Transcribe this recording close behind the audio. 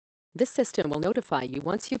This system will notify you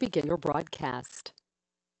once you begin your broadcast.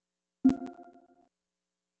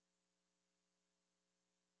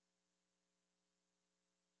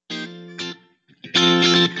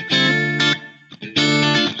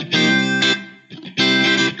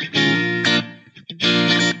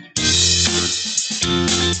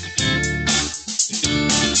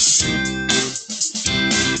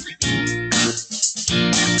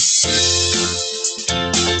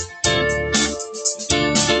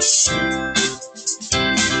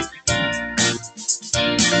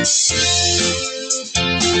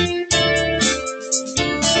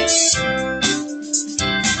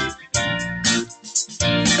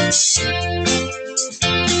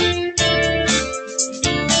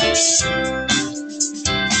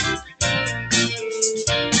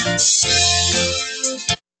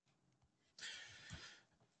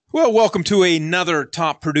 Well, welcome to another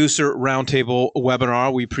Top Producer Roundtable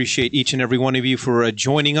webinar. We appreciate each and every one of you for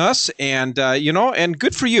joining us, and and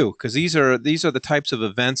good for you, because these are the types of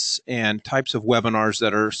events and types of webinars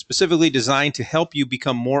that are specifically designed to help you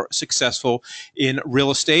become more successful in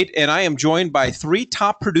real estate. And I am joined by three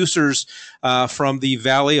top producers from the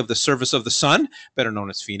Valley of the Service of the Sun, better known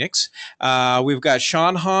as Phoenix. We've got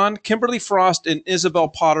Sean Hahn, Kimberly Frost, and Isabel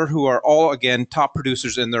Potter, who are all, again, top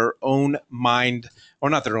producers in their own mind. Or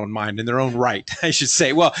not their own mind, in their own right, I should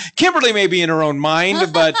say. Well, Kimberly may be in her own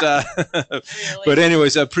mind, but really? But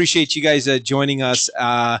anyways, I appreciate you guys joining us,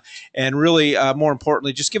 and really, more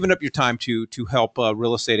importantly, just giving up your time to help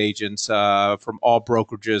real estate agents from all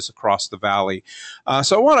brokerages across the valley.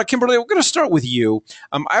 So I want to, Kimberly, we're going to start with you.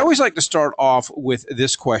 I always like to start off with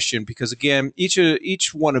this question because, again,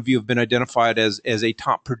 each one of you have been identified as a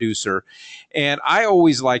top producer, and I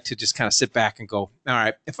always like to just kind of sit back and go, all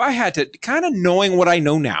right, if I had to, kind of knowing what I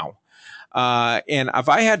know now, and if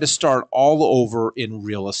I had to start all over in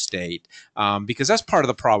real estate, because that's part of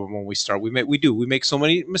the problem when we start. We make so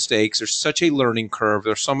many mistakes. There's such a learning curve.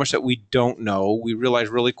 There's so much that we don't know. We realize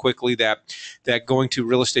really quickly that going to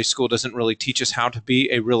real estate school doesn't really teach us how to be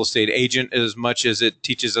a real estate agent as much as it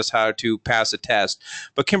teaches us how to pass a test.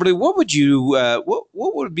 But Kimberly, what would you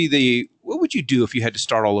do if you had to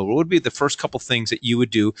start all over? What would be the first couple things that you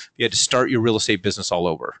would do if you had to start your real estate business all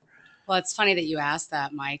over? Well, it's funny that you asked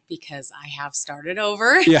that, Mike, because I have started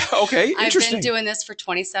over. Yeah, okay, I've been doing this for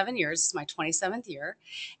 27 years. It's my 27th year.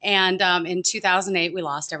 And in 2008, we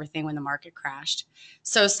lost everything when the market crashed.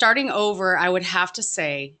 So starting over, I would have to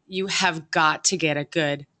say you have got to get a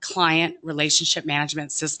good client relationship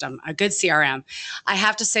management system, a good CRM. I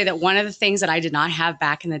have to say that one of the things that I did not have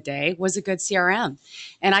back in the day was a good CRM.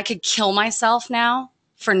 And I could kill myself now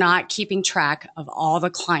for not keeping track of all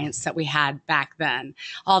the clients that we had back then,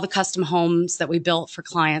 all the custom homes that we built for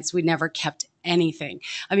clients. We never kept anything.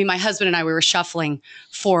 I mean, my husband and I, we were shuffling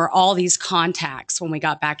for all these contacts when we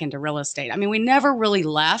got back into real estate. I mean, we never really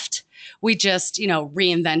left. We just,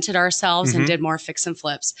 reinvented ourselves and did more fix and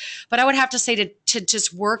flips. But I would have to say to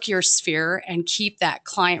just work your sphere and keep that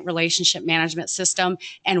client relationship management system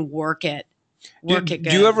and work it good.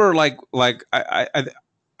 Do you ever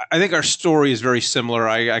I think our story is very similar.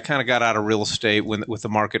 I kind of got out of real estate with the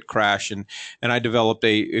market crash, and I developed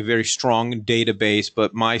a very strong database.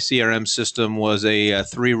 But my CRM system was a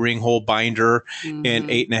 3-ring hole binder and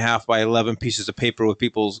 8.5 by 11 pieces of paper with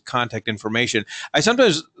people's contact information.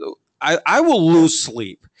 I will lose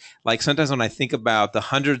sleep. Like sometimes when I think about the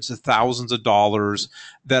hundreds of thousands of dollars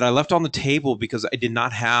that I left on the table because I did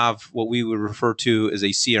not have what we would refer to as a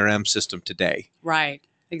CRM system today. Right.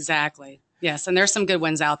 Exactly. Yes, and there's some good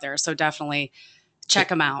ones out there, so definitely check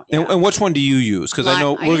them out. Yeah. And which one do you use? Because I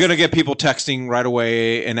know we're going to get people texting right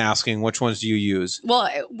away and asking, which ones do you use? Well,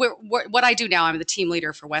 what I do now, I'm the team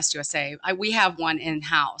leader for West USA. We have one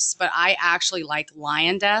in-house, but I actually like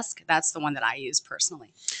Lion Desk. That's the one that I use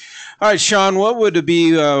personally. All right, Sean, what would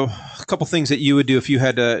be a couple things that you would do if you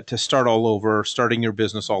had to start all over, starting your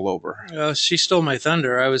business all over? She stole my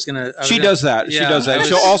thunder. She does that. Yeah, she does that.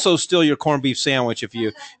 She'll also steal your corned beef sandwich if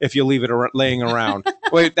you leave it laying around.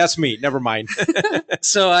 Wait, that's me. Never mind.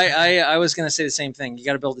 So I was going to say the same thing. You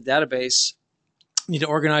got to build a database. You need to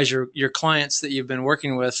organize your clients that you've been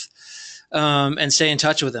working with, and stay in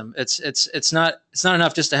touch with them. It's not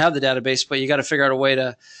enough just to have the database, but you got to figure out a way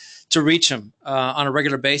to reach them on a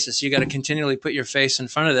regular basis. You got to continually put your face in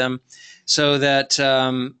front of them so that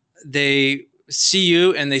they see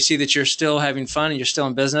you and they see that you're still having fun and you're still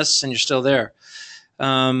in business and you're still there.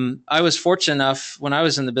 I was fortunate enough when I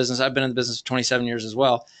was in the business. I've been in the business for 27 years as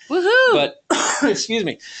well. Woohoo! But excuse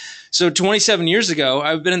me. So 27 years ago,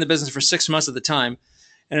 I've been in the business for 6 months at the time,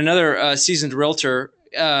 and another seasoned realtor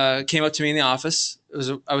came up to me in the office.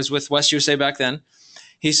 I was with West USA back then.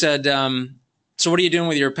 He said, so what are you doing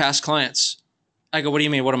with your past clients? I go, what do you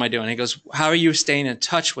mean? What am I doing? He goes, how are you staying in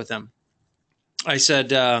touch with them? I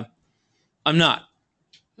said, I'm not.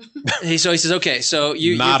 So he says, okay, so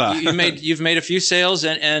you've made a few sales,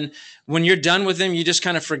 and when you're done with them, you just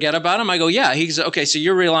kind of forget about them. I go, yeah. He goes, okay, so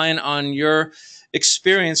you're relying on your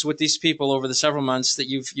experience with these people over the several months that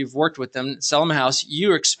you've worked with them, sell them a house.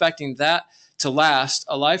 You're expecting that to last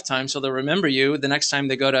a lifetime, so they'll remember you the next time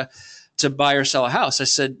they go to buy or sell a house. I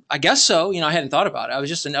said, I guess so. I hadn't thought about it.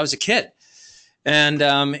 I was a kid.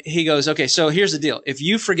 And he goes, okay, so here's the deal. If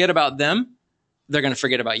you forget about them, they're going to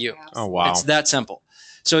forget about you. Oh, wow. It's that simple.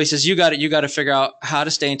 So he says, you got to figure out how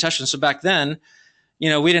to stay in touch with them. So back then,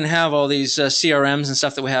 we didn't have all these CRMs and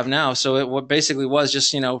stuff that we have now. So it basically was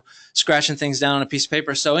just, scratching things down on a piece of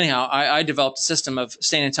paper. So anyhow, I developed a system of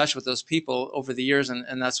staying in touch with those people over the years.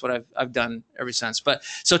 And that's what I've done ever since. But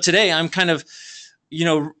so today I'm kind of,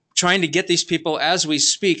 trying to get these people as we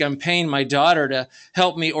speak. I'm paying my daughter to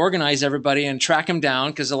help me organize everybody and track them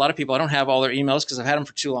down, because a lot of people, I don't have all their emails because I've had them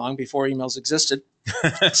for too long, before emails existed.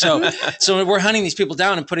 So we're hunting these people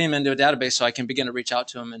down and putting them into a database so I can begin to reach out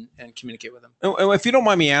to them and communicate with them. If you don't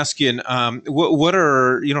mind me asking, what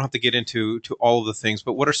are, you don't have to get into all of the things,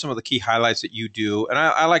 but what are some of the key highlights that you do? And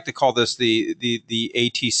I like to call this the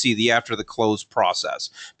ATC, the after the close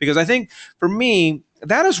process, because I think for me,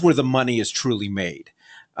 that is where the money is truly made.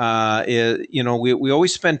 We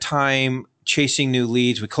always spend time chasing new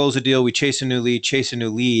leads. We close a deal, we chase a new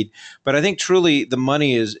lead. But I think truly the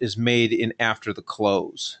money is made in after the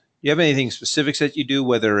close. You have anything specifics that you do,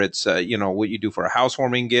 whether it's, what you do for a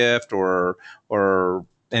housewarming gift or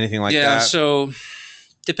anything like that? Yeah. So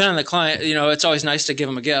depending on the client, it's always nice to give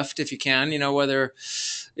them a gift if you can, whether,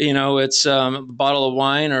 it's a bottle of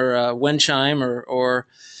wine or a wind chime or,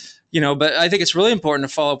 but I think it's really important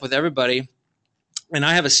to follow up with everybody. And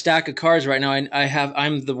I have a stack of cards right now.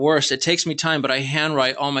 I'm the worst. It takes me time, but I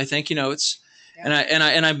handwrite all my thank you notes, and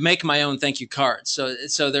I make my own thank you cards. So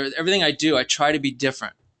everything I do, I try to be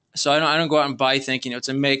different. So I don't go out and buy thank you notes.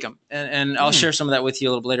 I make them, and I'll share some of that with you a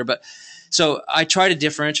little bit later. But so I try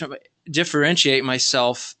to differentiate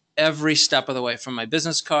myself every step of the way, from my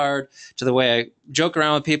business card to the way I joke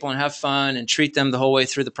around with people and have fun and treat them the whole way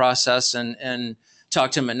through the process, and talk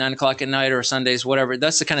to them at 9 o'clock at night or Sundays, whatever.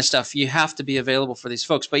 That's the kind of stuff you have to be available for these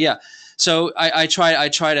folks. But yeah, so I try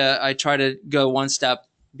to go one step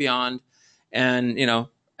beyond, and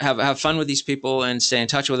have fun with these people and stay in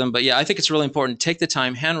touch with them. But yeah, I think it's really important. Take the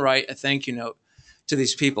time, handwrite a thank you note to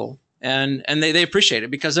these people, and they appreciate it,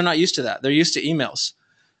 because they're not used to that. They're used to emails,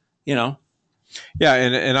 Yeah,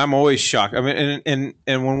 and I'm always shocked. I mean, and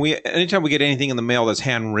anytime we get anything in the mail that's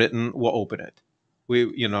handwritten, we'll open it.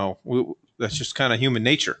 That's just kind of human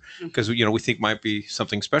nature, because we think might be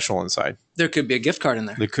something special inside. There could be a gift card in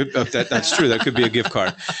there. There could. That's true. That could be a gift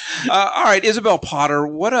card. All right, Isabel Potter.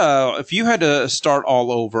 What if you had to start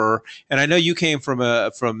all over? And I know you came from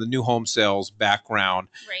the new home sales background,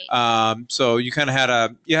 right? So you kind of had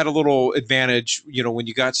a little advantage, when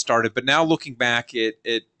you got started. But now looking back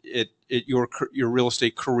at your real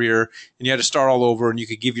estate career, and you had to start all over, and you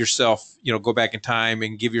could give yourself, go back in time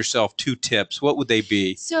and give yourself 2 tips, what would they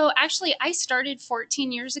be? So actually, I started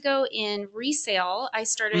 14 years ago in resale. I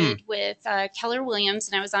started with Keller Williams,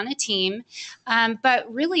 and I was on a team.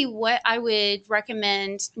 But really what I would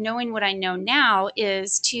recommend, knowing what I know now,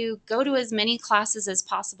 is to go to as many classes as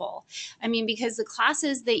possible. I mean, because the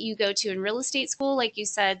classes that you go to in real estate school, like you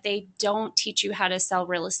said, they don't teach you how to sell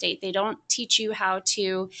real estate. They don't teach you how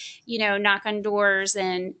to, knock on doors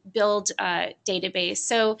and build a database.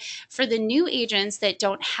 So for the new agents that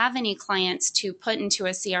don't have any clients to put into a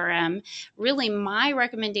CRM, really my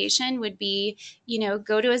recommendation would be,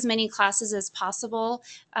 go to as many classes as possible,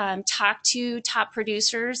 talk to top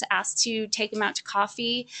producers, ask to take them out to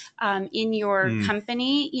coffee in your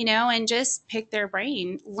company, and just pick their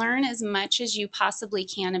brain. Learn as much as you possibly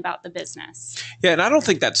can about the business. Yeah, and I don't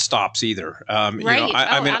think that stops either. Right.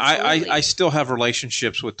 I still have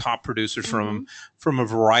relationships with top producers from a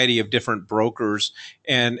variety of different brokers,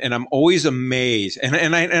 and I'm always amazed, and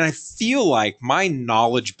I feel like my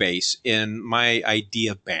knowledge base in my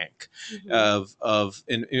idea bank of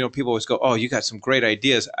people always go, oh, you got some great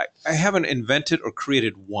ideas. I haven't invented or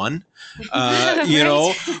created one,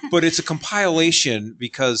 but it's a compilation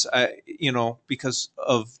because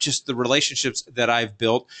of just the relationships that I've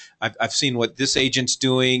built. I've seen what this agent's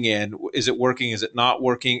doing, and is it working? Is it not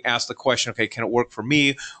working? Ask the question, okay, can it work for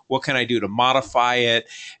me? What can I do to modify it?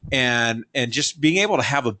 And just being able to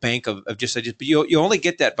have a bank of just, but you only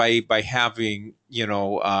get that by having,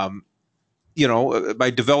 by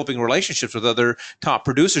developing relationships with other top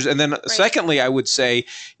producers. And then secondly, I would say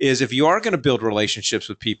is if you are going to build relationships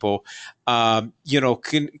with people,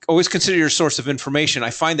 can always consider your source of information. I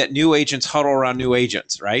find that new agents huddle around new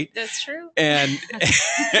agents, right? That's true. And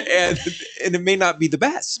and it may not be the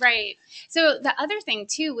best. Right. So the other thing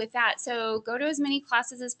too with that, so go to as many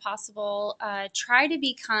classes as possible. Try to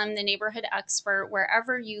become the neighborhood expert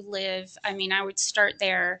wherever you live. I mean, I would start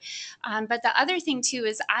there. But the other thing too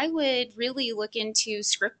is I would really look into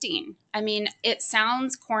scripting. I mean, it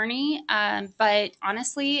sounds corny, but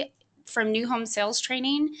honestly, from new home sales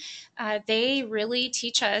training, they really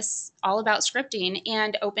teach us all about scripting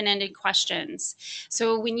and open-ended questions.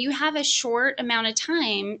 So when you have a short amount of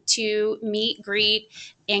time to meet, greet,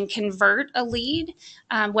 and convert a lead,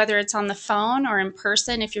 whether it's on the phone or in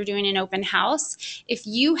person, if you're doing an open house, if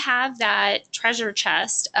you have that treasure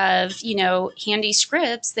chest of, handy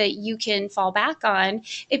scripts that you can fall back on,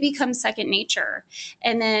 it becomes second nature.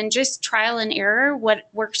 And then just trial and error, what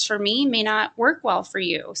works for me may not work well for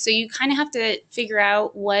you. So you kind of have to figure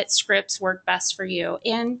out what scripts work best for you,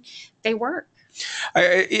 and they work.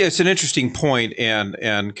 It's an interesting point,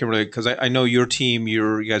 and Kimberly, because I know your team,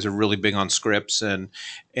 you guys are really big on scripts, and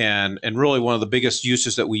really one of the biggest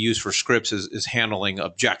uses that we use for scripts is handling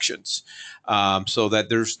objections, so that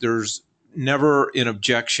there's never an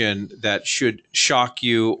objection that should shock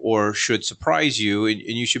you or should surprise you, and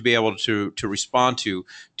you should be able to respond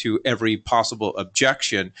to every possible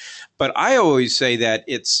objection. But I always say that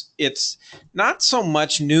it's not so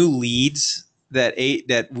much new leads that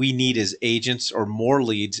we need as agents, or more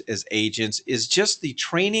leads as agents, is just the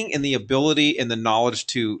training and the ability and the knowledge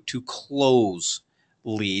to close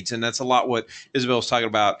leads. And that's a lot what Isabel was talking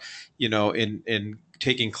about, in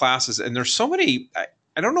taking classes. And there's so many,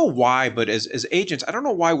 I don't know why, but as agents, I don't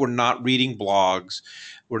know why we're not reading blogs,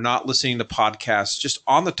 we're not listening to podcasts just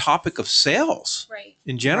on the topic of sales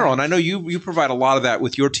in general. Right. And I know you provide a lot of that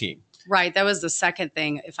with your team. Right. That was the second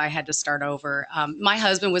thing. If I had to start over, my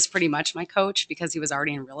husband was pretty much my coach because he was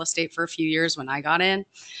already in real estate for a few years when I got in.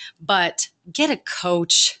 But get a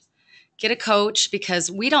coach. Get a coach,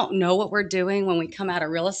 because we don't know what we're doing when we come out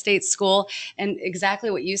of real estate school. And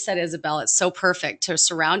exactly what you said, Isabel, it's so perfect to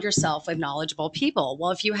surround yourself with knowledgeable people.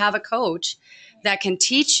 Well, if you have a coach that can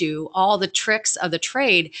teach you all the tricks of the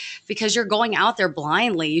trade, because you're going out there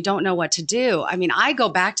blindly, you don't know what to do. I mean, I go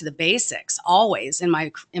back to the basics always in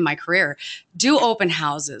my career. Do open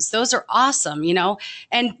houses. Those are awesome,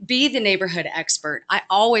 and be the neighborhood expert. I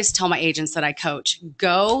always tell my agents that I coach,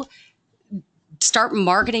 go start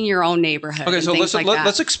marketing your own neighborhood. Okay, so let's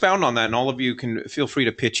that. expound on that, and all of you can feel free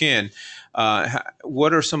to pitch in.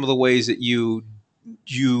 What are some of the ways that you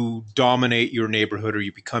dominate your neighborhood, or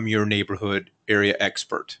you become your neighborhood area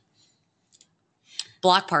expert?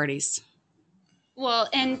 Block parties. Well,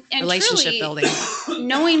 and relationship truly building,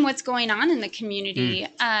 knowing what's going on in the community.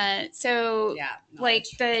 Like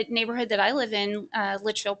knowledge. the neighborhood that I live in,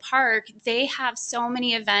 Litchfield Park, they have so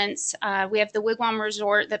many events. We have the Wigwam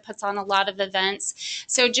Resort that puts on a lot of events.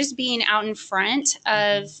 So just being out in front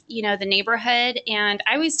of, the neighborhood. And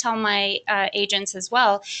I always tell my agents as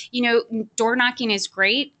well, door knocking is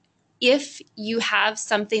great if you have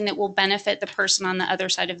something that will benefit the person on the other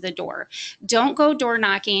side of the door. Don't go door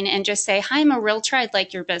knocking and just say, hi, I'm a realtor, I'd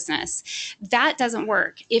like your business. That doesn't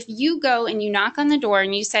work. If you go and you knock on the door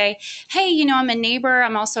and you say, hey, I'm a neighbor,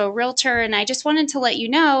 I'm also a realtor, and I just wanted to let you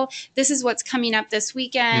know this is what's coming up this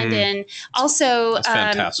weekend. And also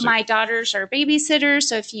my daughters are babysitters,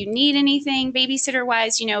 so if you need anything babysitter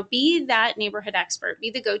wise, be that neighborhood expert, be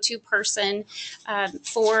the go-to person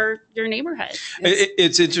for your neighborhood.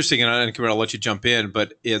 It's interesting, and I'll let you jump in,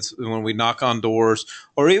 but it's when we knock on doors,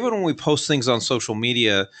 or even when we post things on social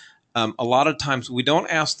media, a lot of times we don't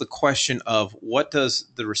ask the question of what does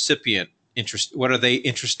the recipient what are they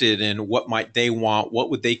interested in, what might they want, what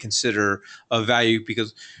would they consider of value,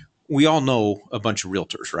 because we all know a bunch of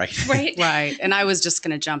realtors, right? Right. And I was just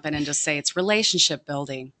going to jump in and just say it's relationship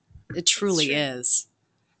building. It truly is.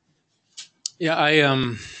 Yeah,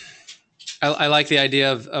 I like the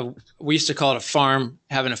idea of we used to call it a farm,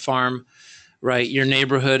 having a farm, right? Your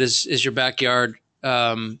neighborhood is your backyard.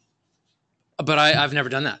 But I've never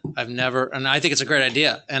done that. And I think it's a great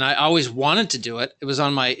idea. And I always wanted to do it. It was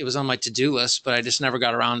on my to-do list, but I just never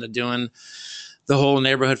got around to doing the whole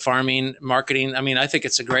neighborhood farming, marketing. I mean, I think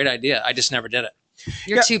it's a great idea. I just never did it.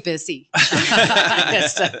 You're too busy.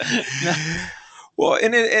 Well,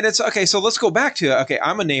 and it's okay. So let's go back to, okay,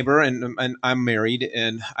 I'm a neighbor and I'm married,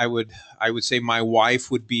 and I would say my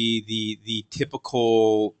wife would be the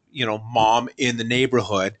typical, mom in the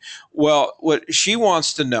neighborhood. Well, what she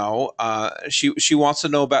wants to know, she wants to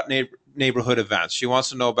know about neighborhood events. She wants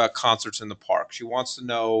to know about concerts in the park. She wants to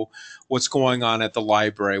know what's going on at the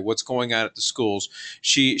library, what's going on at the schools.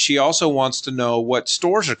 She also wants to know what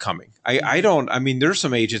stores are coming. I mean, there's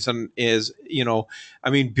some agents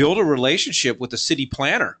build a relationship with the city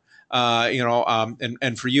planner.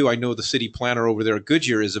 And for you, I know the city planner over there at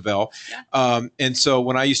Goodyear, Isabel. Yeah. And so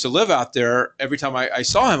when I used to live out there, every time I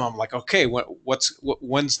saw him, I'm like, okay,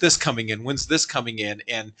 when's this coming in? When's this coming in?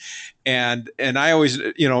 And I always,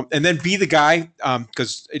 and then be the guy,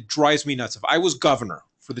 because it drives me nuts. If I was governor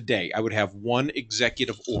for the day, I would have one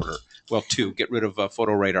executive order. Well, two, get rid of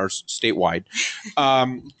photo radars statewide.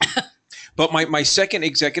 But my second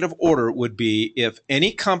executive order would be if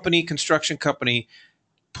any construction company,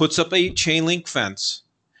 puts up a chain link fence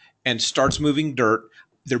and starts moving dirt,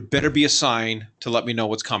 there better be a sign to let me know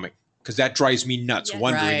what's coming, because that drives me nuts, Yes.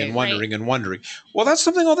 wondering. Well, that's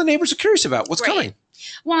something all the neighbors are curious about. What's coming?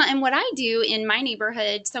 Well, and what I do in my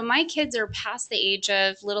neighborhood, so my kids are past the age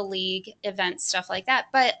of Little League events, stuff like that,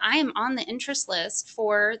 but I am on the interest list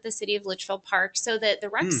for the City of Litchfield Park, so that the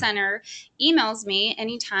rec center emails me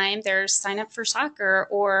anytime there's sign up for soccer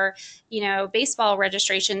or, baseball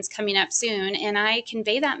registrations coming up soon. And I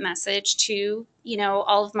convey that message to,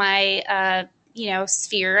 all of my,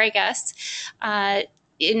 sphere, I guess,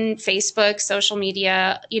 in Facebook, social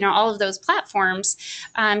media, all of those platforms,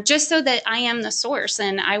 just so that I am the source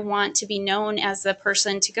and I want to be known as the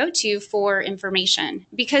person to go to for information.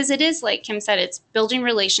 Because it is, like Kim said, it's building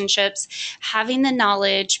relationships, having the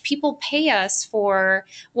knowledge. People pay us for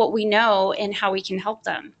what we know and how we can help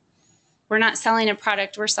them. We're not selling a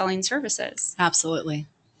product, we're selling services. Absolutely.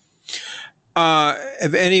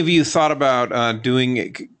 Have any of you thought about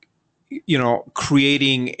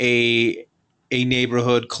creating a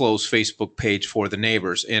neighborhood closed Facebook page for the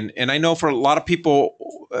neighbors? And I know for a lot of people,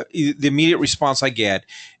 the immediate response I get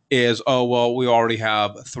is, oh, well, we already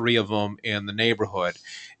have 3 of them in the neighborhood.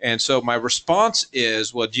 And so my response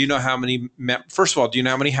is, well, first of all, do you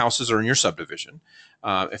know how many houses are in your subdivision?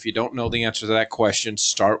 If you don't know the answer to that question,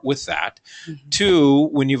 start with that. Mm-hmm. 2,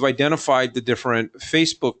 when you've identified the different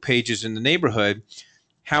Facebook pages in the neighborhood,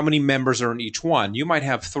 how many members are in each one? You might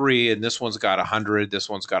have 3, and this one's got 100, this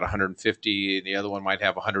one's got 150, and the other one might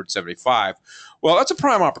have 175. Well, that's a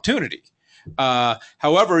prime opportunity.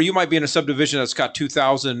 However, you might be in a subdivision that's got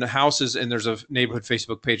 2,000 houses, and there's a neighborhood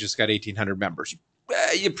Facebook page that's got 1,800 members.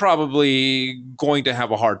 You're probably going to have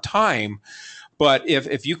a hard time. But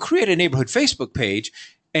if you create a neighborhood Facebook page,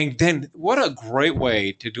 and then what a great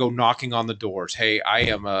way to go knocking on the doors. Hey, I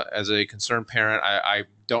am as a concerned parent, I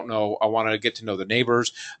don't know. I want to get to know the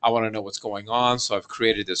neighbors. I want to know what's going on. So I've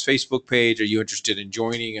created this Facebook page. Are you interested in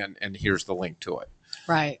joining? And here's the link to it.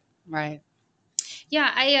 Right.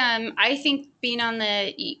 Yeah, I think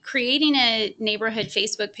creating a neighborhood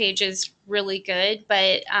Facebook page is really good,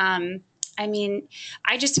 but I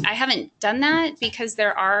haven't done that because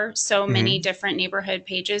there are so many different neighborhood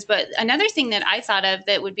pages. But another thing that I thought of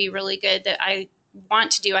that would be really good that I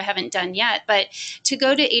want to do, I haven't done yet, but to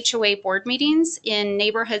go to HOA board meetings in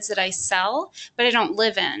neighborhoods that I sell, but I don't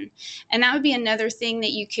live in. And that would be another thing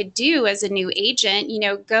that you could do as a new agent,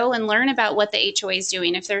 go and learn about what the HOA is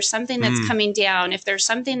doing. If there's something that's coming down, if there's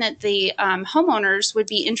something that the homeowners would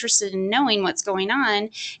be interested in knowing what's going on,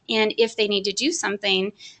 and if they need to do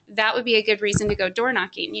something, that would be a good reason to go door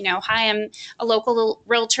knocking. Hi, I'm a local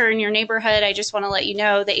realtor in your neighborhood. I just want to let you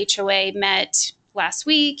know the HOA met last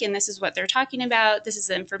week, and this is what they're talking about. This is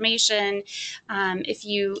the information. If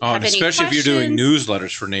you have any especially questions, if you're doing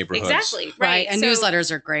newsletters for neighborhoods. Exactly. Right. And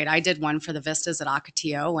newsletters are great. I did one for the Vistas at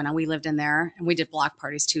Ocotillo when we lived in there, and we did block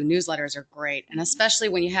parties too. Newsletters are great. And especially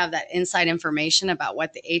when you have that inside information about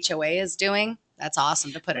what the HOA is doing, that's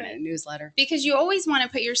awesome to put in a newsletter. Because you always want to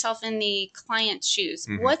put yourself in the client's shoes.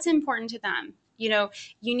 What's important to them? You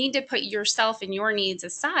need to put yourself and your needs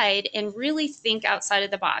aside and really think outside of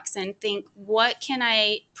the box and think, what can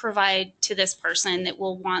I provide to this person that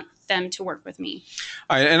will want them to work with me?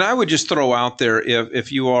 And I would just throw out there,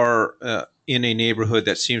 if you are in a neighborhood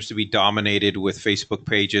that seems to be dominated with Facebook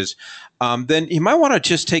pages, then you might want to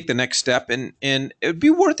just take the next step, and it would be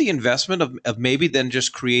worth the investment of maybe then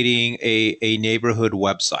just creating a neighborhood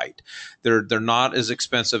website. They're not as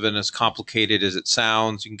expensive and as complicated as it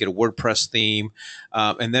sounds. You can get a WordPress theme.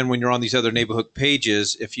 And then when you're on these other neighborhood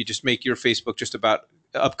pages, if you just make your Facebook just about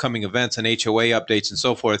upcoming events and HOA updates and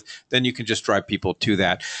so forth, then you can just drive people to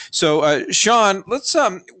that. So, Sean, let's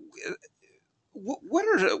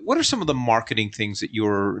what are some of the marketing things that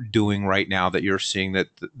you're doing right now that you're seeing that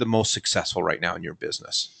the most successful right now in your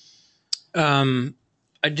business? I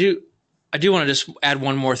do. I do want to just add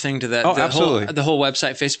one more thing to that. Oh, absolutely. The whole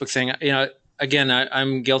website, Facebook thing. Again,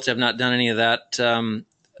 I'm guilty. I've not done any of that.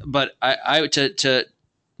 But to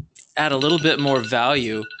add a little bit more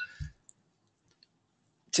value,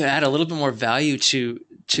 to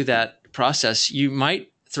that process, you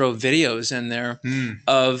might throw videos in there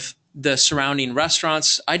of the surrounding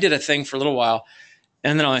restaurants. I did a thing for a little while,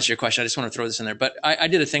 and then I'll answer your question. I just want to throw this in there. But I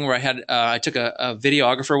did a thing where I took a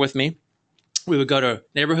videographer with me. We would go to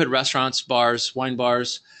neighborhood restaurants, bars, wine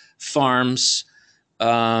bars, farms.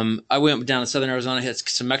 I went down to Southern Arizona, hit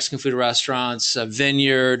some Mexican food restaurants, a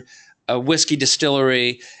vineyard, a whiskey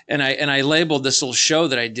distillery, and I labeled this little show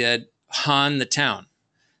that I did Han the Town.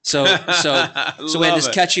 So we had this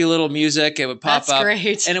catchy little music. It would pop up,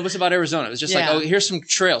 great. and it was about Arizona. It was just like, oh, here's some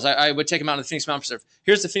trails. I would take them out to the Phoenix Mountain Preserve.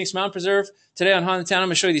 Here's the Phoenix Mountain Preserve. Today on Han the Town, I'm going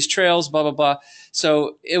to show you these trails, blah, blah, blah.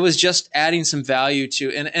 So it was just adding some value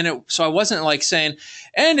to, so I wasn't like saying,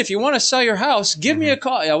 and if you want to sell your house, give me a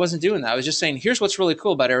call. I wasn't doing that. I was just saying, here's what's really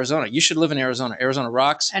cool about Arizona. You should live in Arizona. Arizona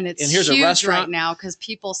rocks. And it's here's huge a restaurant right now because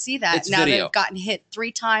people see that. It's now video. they've gotten hit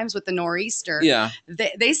 3 times with the nor'easter. Yeah.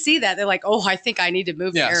 They see that. They're like, oh, I think I need to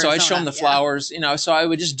move to Arizona. So I'd show them the flowers, so I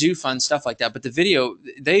would just do fun stuff like that. But the video,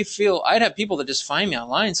 I'd have people that just find me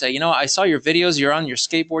online and say, I saw your videos. You're on your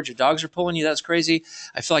skateboard. Your dogs are pulling you. That's crazy.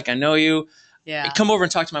 I feel like I know you. Yeah. Come over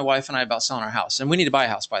and talk to my wife and I about selling our house. And we need to buy a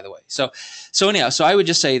house, by the way. So anyhow, I would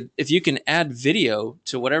just say, if you can add video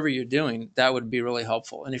to whatever you're doing, that would be really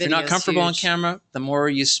helpful. And if you're not comfortable on camera, the more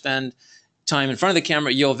you spend time in front of the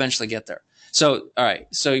camera, you'll eventually get there. So, all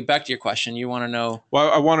right. So back to your question. You want to know?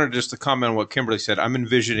 Well, I wanted just to comment on what Kimberly said. I'm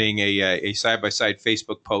envisioning a side-by-side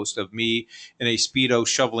Facebook post of me in a Speedo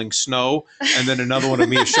shoveling snow, and then another one of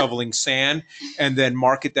me shoveling sand, and then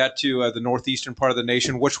market that to the northeastern part of the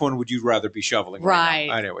nation. Which one would you rather be shoveling? Right.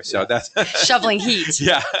 Now? Anyway, so that's shoveling heat.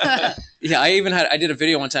 Yeah. Yeah. I did a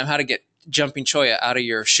video one time how to get jumping cholla out of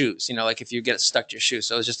your shoes, like if you get it stuck to your shoes.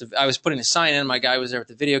 So it was I was putting a sign in, my guy was there with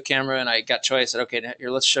the video camera, and I got cholla. I said, okay,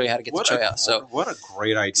 here, let's show you how to get the cholla out. So what a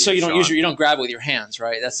great idea. So you don't you don't grab it with your hands,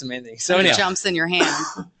 right? That's the main thing. So it jumps in your hand.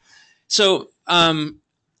 So, the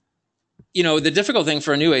difficult thing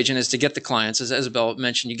for a new agent is to get the clients. As Isabel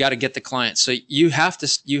mentioned, you got to get the clients. So you have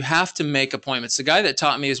to make appointments. The guy that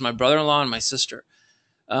taught me is my brother-in-law and my sister.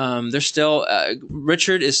 They're still,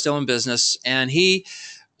 Richard is still in business, and he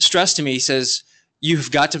stressed to me, he says, you've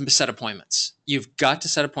got to set appointments. You've got to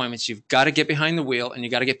set appointments. You've got to get behind the wheel, and you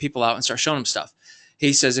got to get people out and start showing them stuff.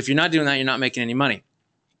 He says, if you're not doing that, you're not making any money.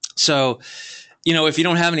 So, if you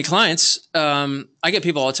don't have any clients, I get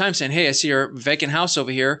people all the time saying, hey, I see your vacant house over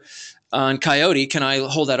here on Coyote. Can I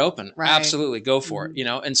hold that open? Right. Absolutely. Go for it.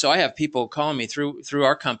 And so I have people calling me through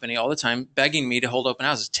our company all the time, begging me to hold open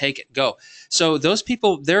houses. Take it, go. So those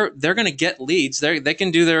people, they're going to get leads. They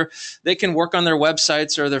can work on their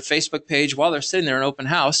websites or their Facebook page while they're sitting there in open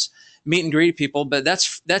house, meet and greet people. But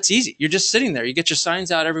that's easy. You're just sitting there. You get your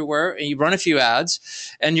signs out everywhere, and you run a few ads,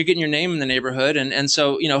 and you're getting your name in the neighborhood. And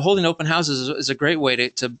so, holding open houses is a great way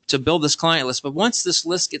to build this client list. But once this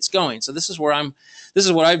list gets going, so this is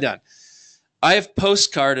what I've done. I have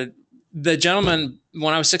postcarded the gentleman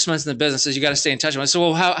when I was 6 months in the business. Says, you got to stay in touch with him. I said,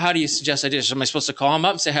 well, how do you suggest I do this? So am I supposed to call him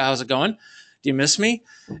up and say, how's it going? Do you miss me?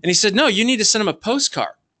 And he said, no, you need to send him a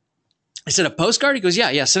postcard. I said, a postcard? He goes,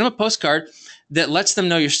 yeah, send him a postcard that lets them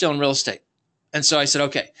know you're still in real estate. And so I said,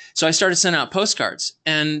 okay. So I started sending out postcards,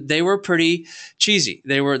 and they were pretty cheesy.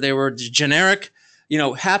 They were generic,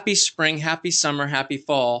 happy spring, happy summer, happy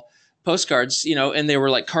fall postcards, and they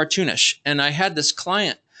were like cartoonish. And I had this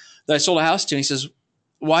client that I sold a house to, and he says,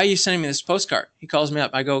 why are you sending me this postcard? He calls me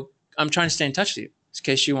up. I go, I'm trying to stay in touch with you. In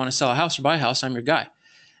case you want to sell a house or buy a house, I'm your guy.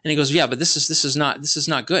 And he goes, yeah, but this is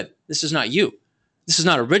not good. This is not you. This is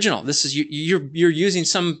not original. This is you're using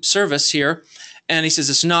some service here. And he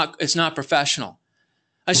says, it's not professional.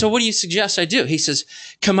 I said, what do you suggest I do? He says,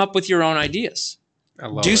 come up with your own ideas.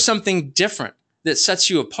 Do something different that sets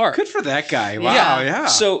you apart. Good for that guy. Wow. Yeah.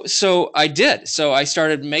 So I did. So I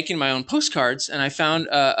started making my own postcards, and I found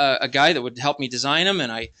a guy that would help me design them.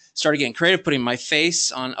 And I started getting creative, putting my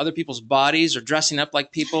face on other people's bodies or dressing up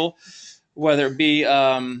like people, whether it be,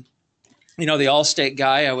 the Allstate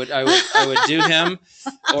guy, I would do him,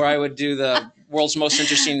 or I would do the world's most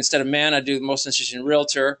interesting, instead of man, I'd do the most interesting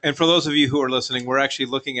realtor. And for those of you who are listening, we're actually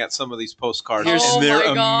looking at some of these postcards. Oh they're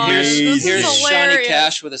my gosh, amazing. Here's Johnny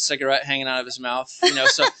Cash with a cigarette hanging out of his mouth.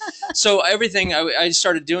 So everything, I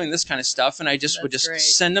started doing this kind of stuff, and I would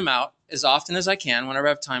just send them out as often as I can. Whenever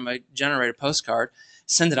I have time, I generate a postcard,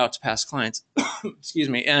 send it out to past clients. Excuse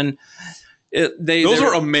me. And those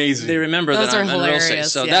are amazing. They remember those that I'm in real estate.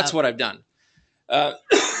 hilarious, So that's what I've done.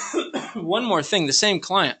 One more thing, the same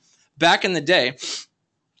client back in the day,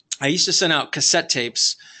 I used to send out cassette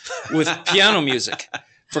tapes with piano music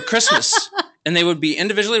for Christmas, and they would be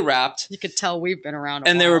individually wrapped. You could tell we've been around.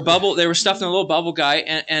 And they were stuffed in a little bubble guy,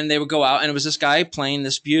 and they would go out, and it was this guy playing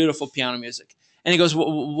this beautiful piano music. And he goes,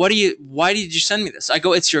 why did you send me this? I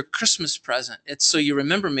go, it's your Christmas present. It's so you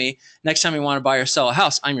remember me next time you want to buy or sell a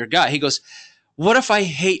house. I'm your guy. He goes, what if I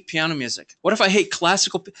hate piano music? What if I hate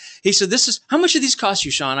classical? He said, how much do these cost you,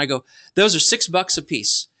 Sean? I go, those are $6 a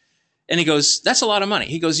piece. And he goes, that's a lot of money.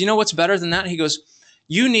 He goes, you know what's better than that? He goes,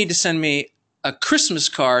 you need to send me a Christmas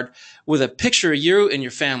card with a picture of you and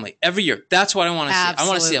your family every year. That's what I want to see. I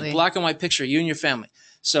want to see a black and white picture of you and your family.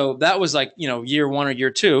 So that was like, year 1 or year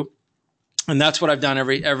 2. And that's what I've done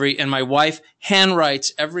and my wife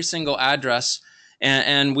handwrites every single address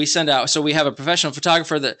and we send out. So we have a professional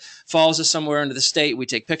photographer that follows us somewhere into the state. We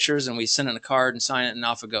take pictures and we send in a card and sign it and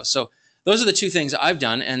off it goes. So those are the 2 things I've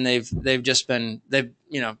done, and they've just been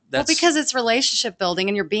that's because it's relationship building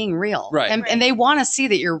and you're being real, right? And they want to see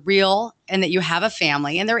that you're real and that you have a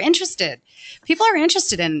family, and they're interested. People are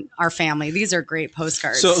interested in our family. These are great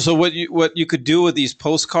postcards. So what you could do with these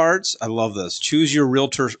postcards, I love this. Choose your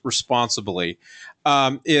realtor responsibly.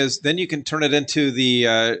 Is then you can turn it into the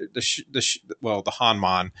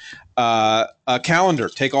Hanman a calendar.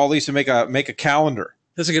 Take all these and make a calendar.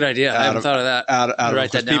 That's a good idea. I haven't thought of that.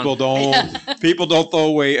 Write that down. People don't throw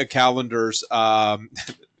away calendars.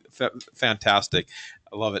 Fantastic.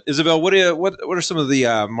 I love it. Isabel, what are some of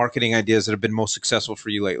the marketing ideas that have been most successful for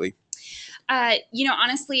you lately?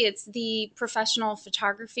 Honestly, it's the professional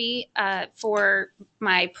photography for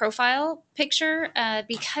my profile picture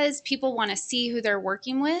because people want to see who they're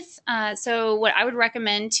working with. So what I would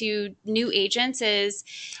recommend to new agents is...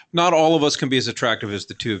 Not all of us can be as attractive as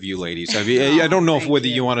the 2 of you ladies. I mean, I don't know whether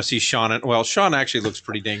you want to see Sean. Well, Sean actually looks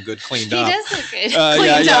pretty dang good cleaned up. He does look good.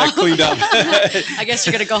 Cleaned up. I guess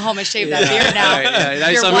you're going to go home and shave that beard now.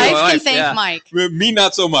 Right. Your wife can thank Mike. Me,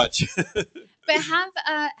 not so much. But have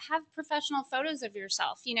professional photos of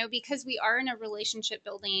yourself, because we are in a relationship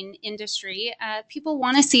building industry. People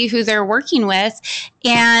want to see who they're working with.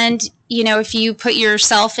 And, if you put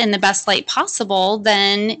yourself in the best light possible,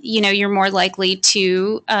 then, you're more likely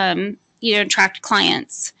to, attract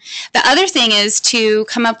clients. The other thing is to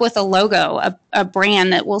come up with a logo, a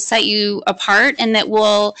brand that will set you apart and that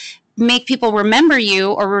will make people remember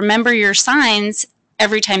you or remember your signs.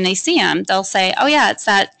 Every time they see them, they'll say, oh yeah, it's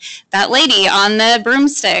that lady on the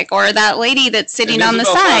broomstick or that lady that's sitting on the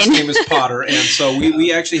sign. Last name is Potter. And so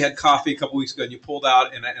we actually had coffee a couple weeks ago and you pulled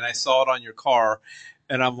out and I saw it on your car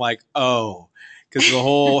and I'm like, oh, because the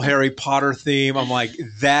whole Harry Potter theme, I'm like,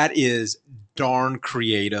 that is darn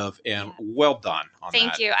creative and well done on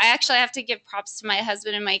Thank you. I actually have to give props to my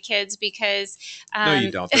husband and my kids because no,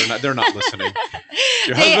 you don't. They're not listening.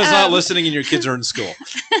 Your husband's not listening and your kids are in school.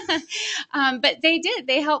 But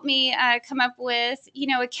they helped me come up with,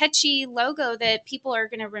 a catchy logo that people are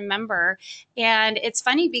going to remember. And it's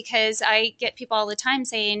funny because I get people all the time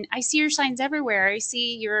saying, I see your signs everywhere. I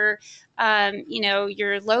see your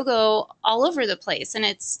logo all over the place. And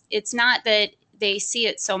it's not that they see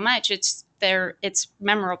it so much. It's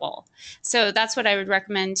memorable. So that's what I would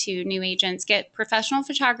recommend to new agents. Get professional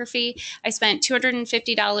photography. I spent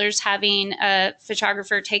 $250 having a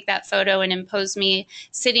photographer take that photo and impose me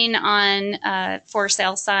sitting on a for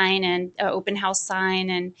sale sign and an open house sign.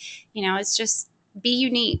 And, it's just be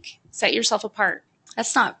unique. Set yourself apart.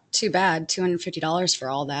 That's not too bad. $250 for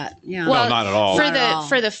all that. Yeah. Well, no, not at all.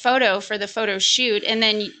 For the photo shoot, and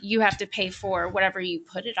then you have to pay for whatever you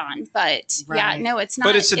put it on. But yeah, no, it's not.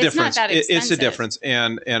 But it's a difference. Not that expensive. It's a difference,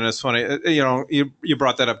 and it's funny. You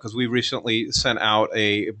brought that up because we recently sent out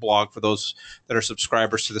a blog for those that are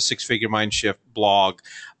subscribers to the Six Figure Mind Shift blog.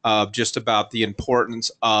 Just about the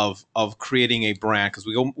importance of creating a brand, because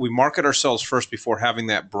we market ourselves first before having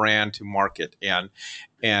that brand to market. And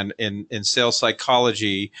in sales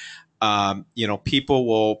psychology, people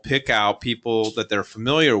will pick out people that they're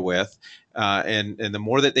familiar with, and the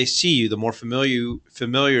more that they see you, the more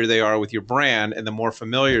familiar they are with your brand, and the more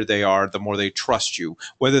familiar they are, the more they trust you,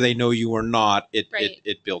 whether they know you or not.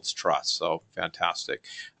 It builds trust. So fantastic,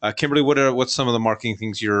 Kimberly. What's some of the marketing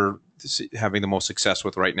things you're having the most success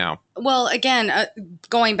with right now? Well, again,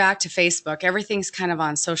 going back to Facebook, everything's kind of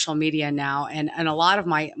on social media now, and a lot of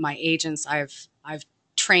my agents I've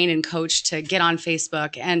trained and coached to get on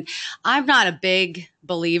Facebook, and I'm not a big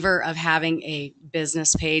believer of having a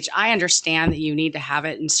business page. I understand that you need to have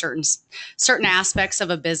it in certain aspects of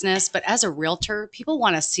a business, but as a realtor, people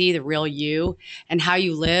want to see the real you and how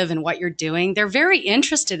you live and what you're doing. They're very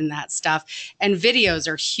interested in that stuff, and videos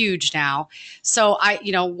are huge now. So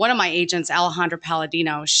one of my agents, Alejandra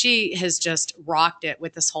Palladino, she has just rocked it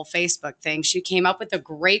with this whole Facebook thing. She came up with a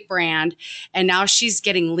great brand, and now she's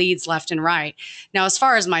getting leads left and right. Now, as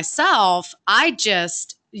far as myself, I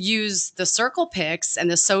just use the circle pics and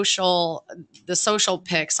the social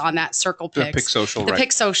pics on that circle pics. The pic social, the right?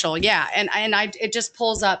 Pic social, yeah. And it just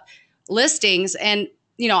pulls up listings, and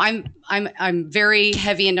I'm very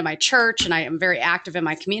heavy into my church, and I am very active in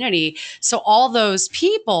my community. So all those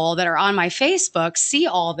people that are on my Facebook see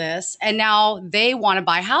all this, and now they want to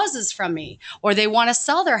buy houses from me, or they want to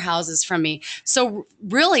sell their houses from me. So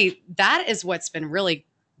really, that is what's been really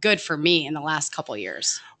good for me in the last couple of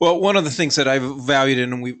years. Well, one of the things that I've valued,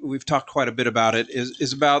 and we've talked quite a bit about it,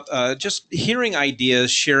 is about just hearing ideas,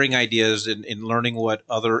 sharing ideas, and learning what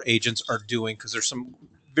other agents are doing, because there's some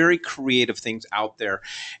very creative things out there.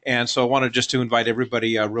 And so I wanted just to invite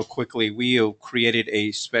everybody real quickly. We have created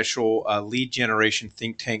a special lead generation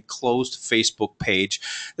think tank closed Facebook page.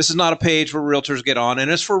 This is not a page where realtors get on, and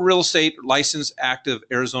it's for real estate licensed active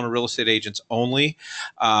Arizona real estate agents only.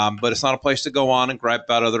 But it's not a place to go on and gripe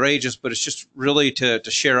about other agents, but it's just really to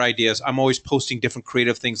share ideas. I'm always posting different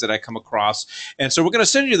creative things that I come across. And so we're going to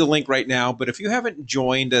send you the link right now. But if you haven't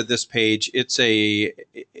joined this page, it's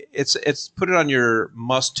put it on your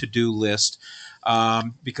must-to-do list,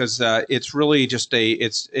 because it's really just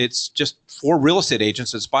it's just for real estate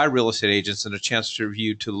agents. It's by real estate agents, and a chance for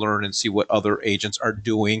you to learn and see what other agents are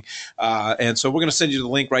doing. And so we're going to send you the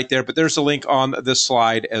link right there. But there's a link on this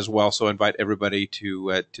slide as well. So I invite everybody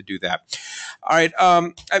to do that. All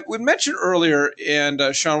right. We mentioned earlier, and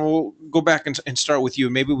Sean, we'll go back and start with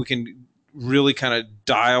you. Maybe we can really kind of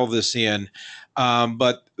dial this in.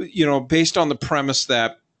 But based on the premise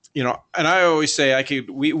that, and I always say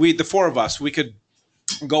we the four of us, we could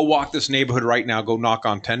go walk this neighborhood right now, go knock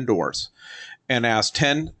on 10 doors and ask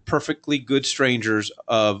 10 perfectly good strangers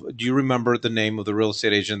do you remember the name of the real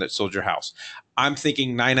estate agent that sold your house? I'm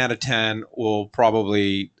thinking 9 out of 10 will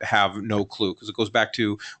probably have no clue, because it goes back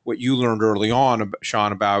to what you learned early on,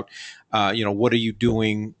 Sean, about, what are you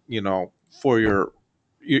doing, for your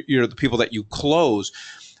the people that you close.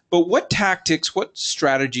 But what tactics, what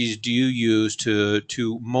strategies do you use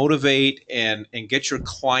to motivate and get your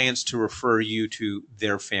clients to refer you to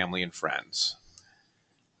their family and friends?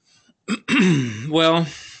 Well,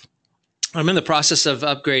 I'm in the process of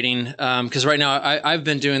upgrading, because right now I've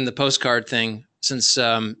been doing the postcard thing since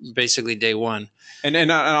basically day one.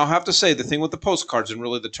 And I'll have to say, the thing with the postcards, and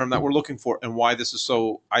really the term that we're looking for, and why this is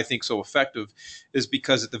I think so effective, is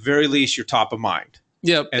because at the very least you're top of mind.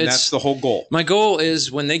 Yeah, and that's the whole goal. My goal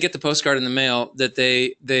is when they get the postcard in the mail that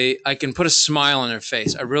I can put a smile on their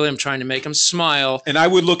face. I really am trying to make them smile. And I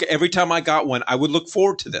would look, every time I got one, I would look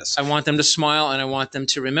forward to this. I want them to smile, and I want them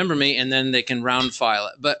to remember me, and then they can round file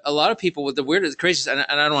it. But a lot of people with the weirdest, craziest, and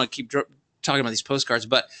I don't want to keep talking about these postcards,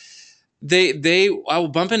 but I will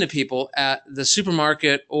bump into people at the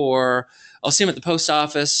supermarket, or I'll see them at the post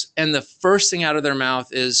office, and the first thing out of their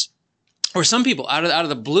mouth is, or some people out of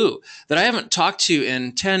the blue that I haven't talked to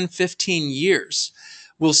in 10, 15 years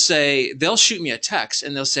will say, they'll shoot me a text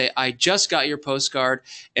and they'll say, I just got your postcard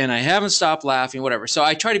and I haven't stopped laughing, whatever. So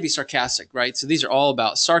I try to be sarcastic, right? So these are all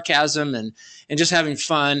about sarcasm and just having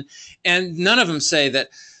fun. And none of them say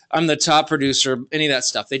that I'm the top producer, any of that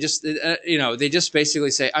stuff. They just, they just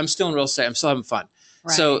basically say, I'm still in real estate. I'm still having fun.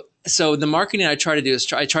 Right. So the marketing I try to do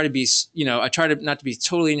is I try to not to be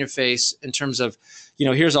totally in your face in terms of,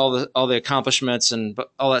 here's all the accomplishments and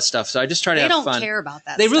all that stuff. So I just try to have fun. They don't care about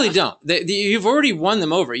that. They really don't. You've already won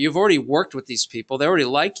them over. You've already worked with these people. They already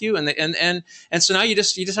like you, and so now you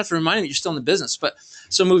just have to remind them that you're still in the business. But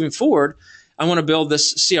so moving forward, I want to build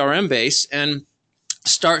this CRM base and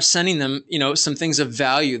start sending them, some things of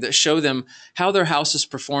value that show them how their house is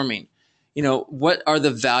performing. What are the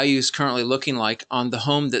values currently looking like on the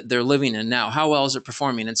home that they're living in now? How well is it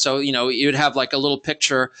performing? And so, you would have like a little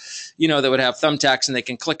picture, that would have thumbtacks, and they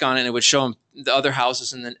can click on it and it would show them the other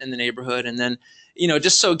houses in the neighborhood. And then,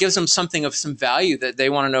 just so it gives them something of some value that they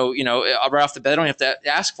want to know, right off the bat. They don't have to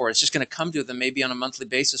ask for it. It's just going to come to them maybe on a monthly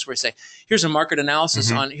basis where you say, here's a market analysis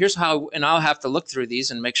on, here's how, and I'll have to look through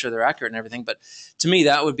these and make sure they're accurate and everything. But to me,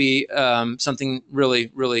 that would be something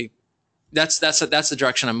really, really, that's the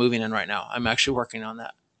direction I'm moving in right now. I'm actually working on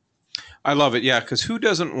that. I love it. Yeah. Because who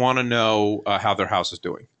doesn't want to know how their house is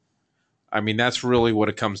doing? I mean, that's really what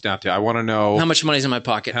it comes down to. I want to know How much money's in my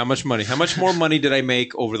pocket? how much more money did I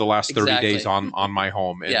make over the last 30 Exactly. days on my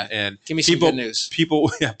home? And, Yeah. and Give me some good news. People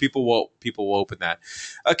will open that.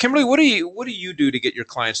 Kimberly, what do you do to get your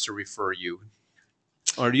clients to refer you?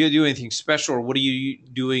 Or do you do anything special, or what are you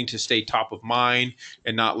doing to stay top of mind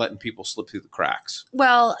and not letting people slip through the cracks?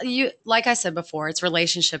 Well, like I said before, it's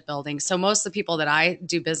relationship building. So most of the people that I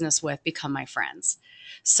do business with become my friends.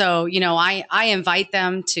 So, I invite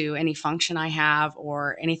them to any function I have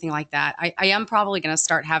or anything like that. I am probably going to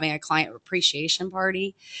start having a client appreciation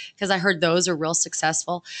party because I heard those are real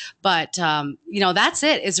successful. But, that's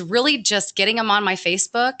it. Is really just getting them on my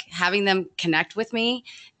Facebook, having them connect with me,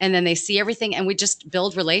 and then they see everything and we just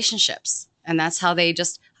build relationships. And that's how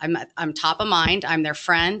I'm top of mind. I'm their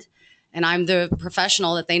friend and I'm the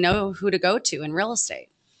professional that they know who to go to in real estate.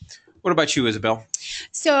 What about you, Isabel?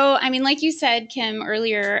 So, I mean, like you said, Kim,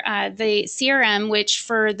 earlier, the CRM, which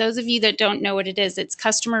for those of you that don't know what it is, it's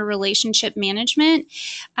customer relationship management.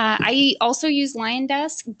 I also use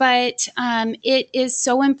LionDesk, but it is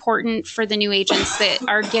so important for the new agents that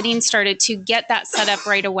are getting started to get that set up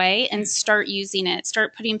right away and start using it,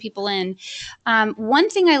 start putting people in. One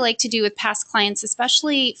thing I like to do with past clients,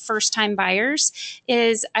 especially first-time buyers,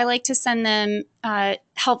 is I like to send them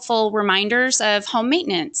helpful reminders of home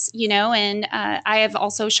maintenance, and I have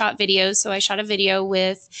also shot videos. So I shot a video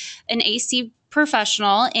with an AC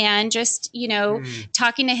professional and just,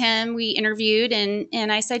 talking to him, we interviewed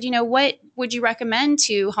and I said, what would you recommend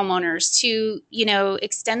to homeowners to,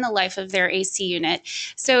 extend the life of their AC unit?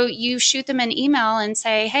 So you shoot them an email and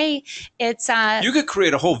say, hey, it's You could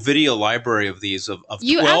create a whole video library of these of 12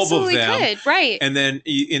 you absolutely of them. could, right. And then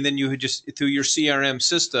you would just through your CRM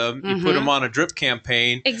system, you put them on a drip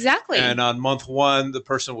campaign. Exactly. And on month 1, the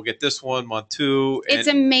person will get this one, month 2. It's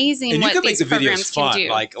amazing and you what can make these the videos programs fun. can do.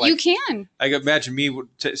 Like you can. I can imagine me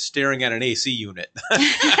staring at an AC unit.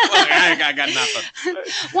 I got nothing.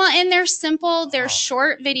 Well, and they're simple, they're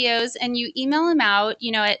short videos, and you email them out,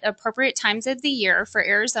 at appropriate times of the year. For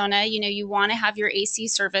Arizona, you want to have your AC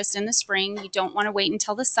serviced in the spring. You don't want to wait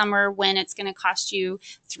until the summer when it's going to cost you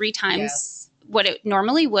 3 times what it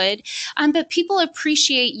normally would. But people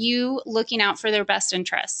appreciate you looking out for their best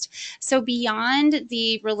interest. So beyond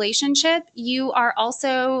the relationship, you are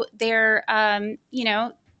also their,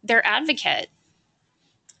 their advocate.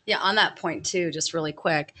 Yeah, on that point too, just really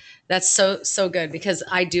quick, that's so good because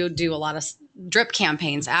I do a lot of drip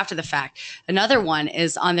campaigns after the fact. Another one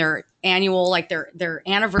is on their annual, like their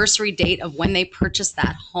anniversary date of when they purchased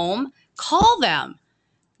that home. Call them,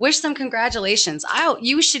 wish them congratulations.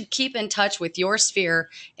 You should keep in touch with your sphere.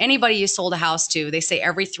 Anybody you sold a house to, they say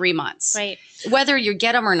every 3 months, right? Whether you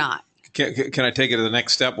get them or not. Can I take it to the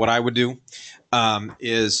next step? What I would do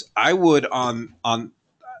is I would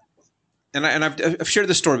and I've shared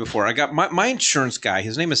this story before. I got my insurance guy.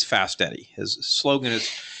 His name is Fast Eddie. His slogan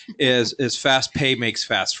is fast pay makes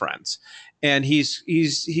fast friends. And he's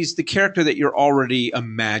the character that you're already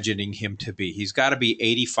imagining him to be. He's got to be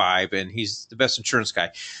 85, and he's the best insurance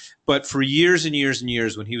guy. But for years and years and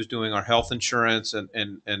years, when he was doing our health insurance and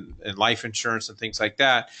life insurance and things like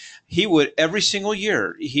that, he would every single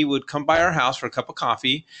year he would come by our house for a cup of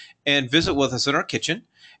coffee and visit with us in our kitchen.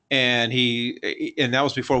 And that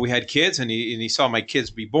was before we had kids, and he saw my kids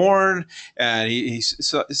be born, and he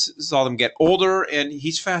saw them get older, and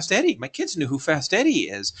he's Fast Eddie. My kids knew who Fast Eddie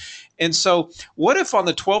is. And so what if on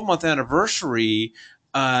the 12-month anniversary,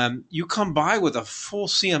 you come by with a full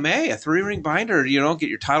CMA, a 3-ring binder, get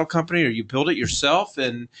your title company, or you build it yourself,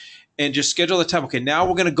 and just schedule the time. Okay, now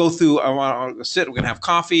we're going to go through, I want to sit, we're going to have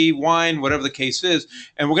coffee, wine, whatever the case is,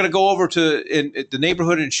 and we're going to go over to the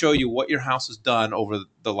neighborhood and show you what your house has done over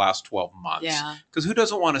the last 12 months. Yeah. Because who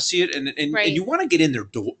doesn't want to see it? And you want to get in their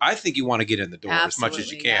door. I think you want to get in the door as much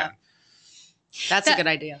as you can. Yeah. That's a good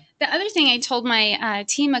idea. The other thing I told my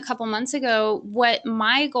team a couple months ago, what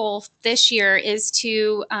my goal this year is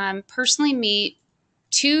to personally meet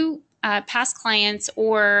 2 past clients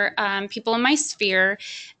or people in my sphere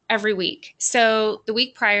every week. So the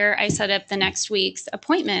week prior, I set up the next week's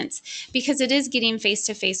appointments because it is getting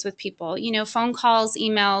face-to-face with people. Phone calls,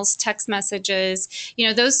 emails, text messages,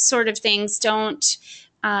 those sort of things don't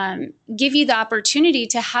give you the opportunity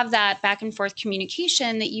to have that back and forth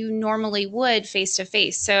communication that you normally would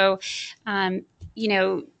face-to-face. So,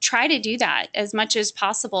 try to do that as much as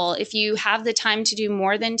possible. If you have the time to do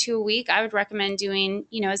more than 2 a week, I would recommend doing,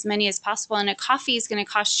 as many as possible. And a coffee is going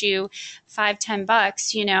to cost you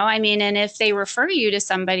 $5-10, and if they refer you to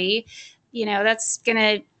somebody, that's going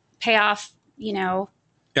to pay off, Yeah.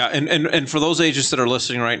 And for those agents that are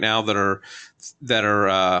listening right now that are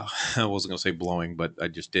I wasn't going to say blowing, but I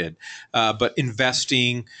just did, but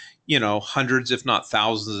investing, hundreds, if not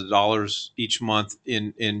thousands of dollars each month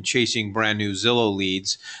in chasing brand new Zillow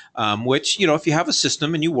leads, which, if you have a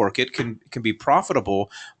system and you work it, can be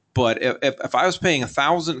profitable. But if I was paying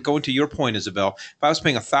 $1,000, going to your point, Isabel, if I was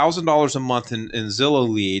paying $1,000 a month in Zillow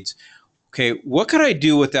leads, okay, what could I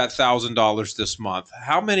do with that $1,000 this month?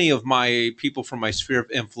 How many of my people from my sphere of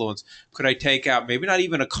influence could I take out? Maybe not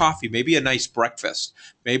even a coffee, maybe a nice breakfast,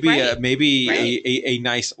 maybe a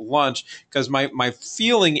nice lunch. Because my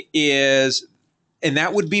feeling is, and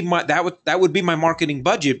that would be my marketing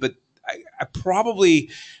budget, but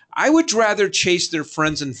I would rather chase their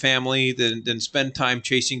friends and family than spend time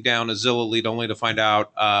chasing down a Zillow lead only to find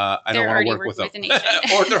out I don't want to work with them,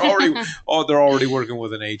 or they're already working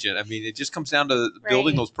with an agent. I mean, it just comes down to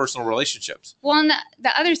building those personal relationships. Well, and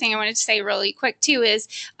the other thing I wanted to say really quick too is,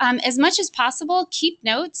 as much as possible, keep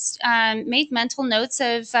notes, make mental notes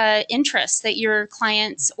of interests that your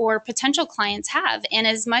clients or potential clients have, and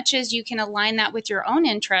as much as you can align that with your own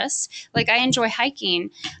interests. Like, I enjoy hiking.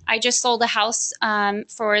 I just sold a house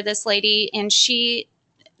for this lady, and she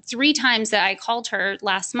 3 times that I called her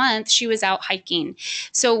last month, she was out hiking.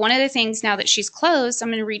 So one of the things, now that she's closed, I'm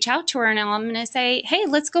going to reach out to her and I'm going to say, hey,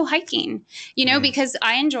 let's go hiking, because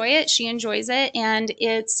I enjoy it, she enjoys it, and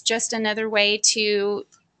it's just another way to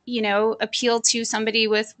appeal to somebody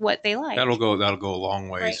with what they like. That'll go a long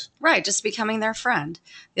ways. Right, just becoming their friend.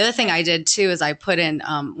 The other thing I did too is I put in,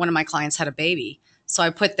 one of my clients had a baby. So I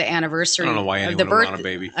put the anniversary. I don't know why anyone would want a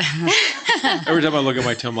baby. Every time I look at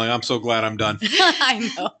my timeline, I'm so glad I'm done. I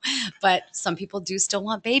know. But some people do still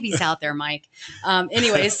want babies out there, Mike.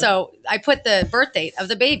 Anyway, so I put the birth date of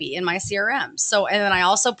the baby in my CRM. And then I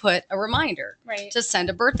also put a reminder to send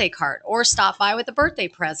a birthday card or stop by with a birthday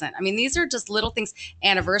present. I mean, these are just little things,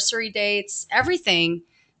 anniversary dates, everything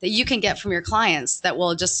that you can get from your clients that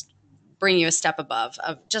will just bring you a step above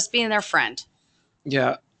of just being their friend.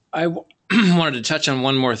 Yeah. Wanted to touch on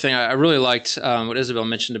one more thing. I really liked what Isabel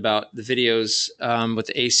mentioned about the videos with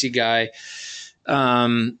the AC guy,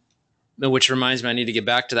 which reminds me I need to get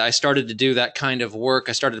back to that. I started to do that kind of work.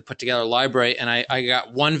 I started to put together a library, and I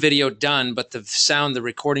got one video done, but the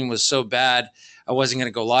recording was so bad, I wasn't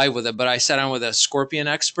going to go live with it. But I sat down with a scorpion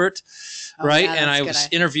expert, and I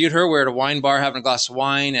interviewed her. We were at a wine bar having a glass of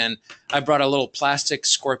wine, and I brought a little plastic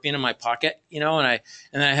scorpion in my pocket, and I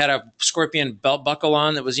had a scorpion belt buckle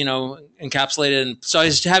on that was, encapsulated. And so I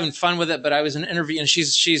was having fun with it, but I was in an interview, and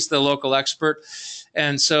she's the local expert.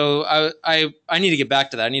 And so I need to get back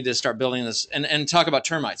to that. I need to start building this and talk about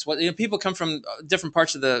termites. People come from different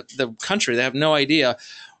parts of the country. They have no idea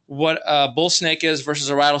what a bull snake is versus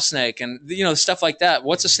a rattlesnake, and stuff like that.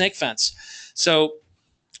 What's a snake fence? So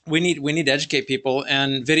we need to educate people,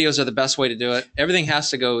 and videos are the best way to do it. Everything has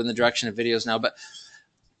to go in the direction of videos now. But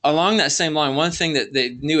along that same line, one thing that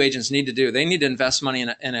the new agents need to do, they need to invest money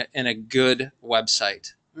in a good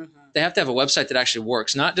website. Mm-hmm. They have to have a website that actually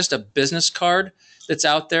works, not just a business card that's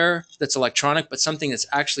out there that's electronic, but something that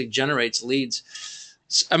actually generates leads.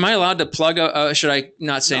 Am I allowed to plug? Should I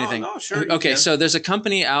not say anything? No, sure. Okay, so there's a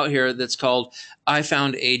company out here that's called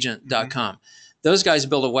ifoundagent.com. Mm-hmm. Those guys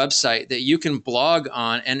build a website that you can blog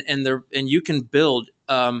on, and you can build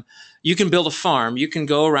a farm. You can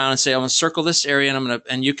go around and say, I'm going to circle this area,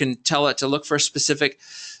 and you can tell it to look for a specific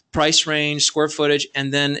price range, square footage,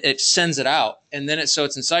 and then it sends it out. And then it's in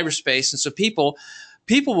cyberspace. And so people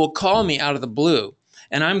will call me out of the blue.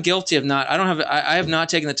 And I'm guilty of I have not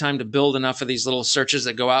taken the time to build enough of these little searches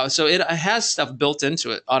that go out. So it has stuff built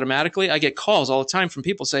into it automatically. I get calls all the time from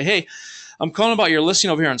people say, hey, I'm calling about your listing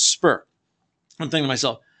over here on Spur. I'm thinking to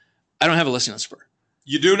myself, I don't have a listing on Spur.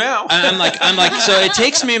 You do now. I'm like, so it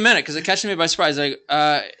takes me a minute because it catches me by surprise. Like,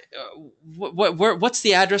 what's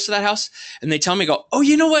the address of that house? And they tell me, oh,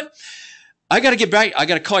 you know what? I got to get back. I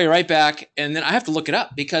got to call you right back. And then I have to look it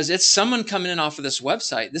up because it's someone coming in off of this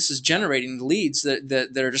website. This is generating leads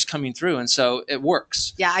that are just coming through. And so it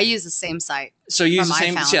works. Yeah. I use the same site. So you use the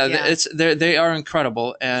same. They are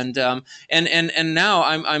incredible. And now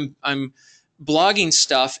I'm blogging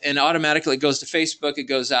stuff, and automatically it goes to Facebook, it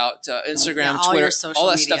goes out to Instagram, Twitter, all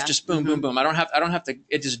that media stuff. Just boom, boom, boom. I don't have to.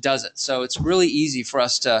 It just does it. So it's really easy for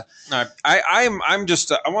us to. I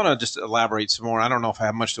want to just elaborate some more. I don't know if I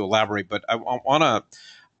have much to elaborate, but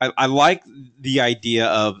I like the idea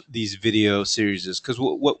of these video series because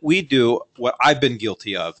what we do, what I've been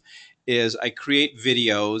guilty of, is I create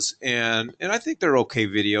videos, and I think they're okay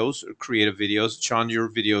videos, creative videos. Sean, your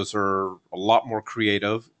videos are a lot more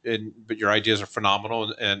creative, but your ideas are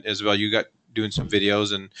phenomenal. And Isabel, you got doing some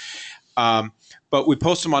videos, but we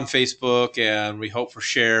post them on Facebook, and we hope for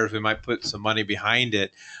shares. We might put some money behind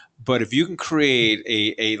it. But if you can create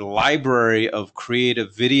a library of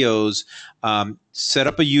creative videos, set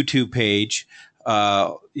up a YouTube page,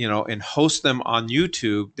 and host them on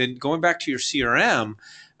YouTube, then going back to your CRM,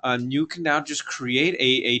 you can now just create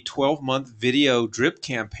a 12-month video drip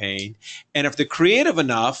campaign. And if they're creative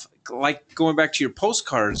enough, like going back to your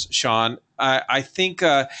postcards, Sean, I think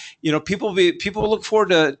people will look forward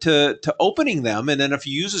to opening them. And then if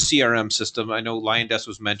you use a CRM system, I know LionDesk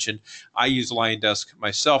was mentioned. I use LionDesk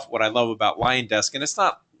myself. What I love about LionDesk, and it's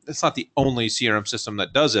not the only CRM system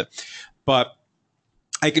that does it, but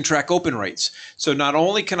I can track open rates. So not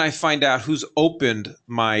only can I find out who's opened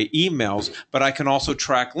my emails, but I can also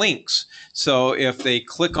track links. So if they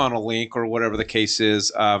click on a link or whatever the case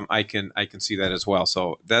is, I can see that as well.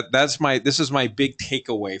 So this is my big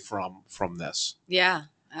takeaway from this. Yeah,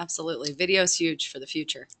 absolutely. Video is huge for the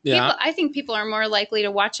future. Yeah. I think people are more likely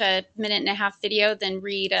to watch a 1.5-minute video than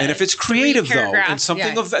read And if it's creative though, and paragraph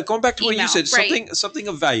something Yeah. of going back to what you email, said, right. something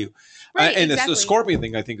of value. Right, And exactly. the scorpion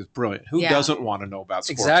thing I think is brilliant. Who Yeah. doesn't want to know about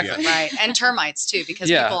scorpion? Exactly. Right. And termites too, because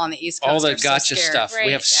Yeah. people on the East Coast All the are so gotcha scared. stuff. Right.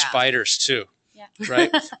 We have Yeah. spiders too. Yeah.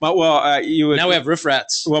 Right. You would, Now we have roof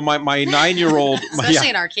rats. well, my 9-year-old, Especially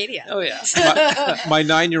in Arcadia. Oh yeah. my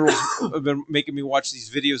 9-year-old have been making me watch these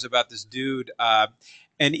videos about this dude.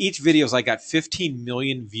 And each video's like got 15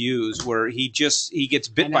 million views where he gets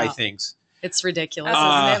bit by know. things. It's ridiculous,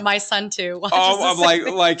 Uh, isn't it? My son too. watches Oh, I'm the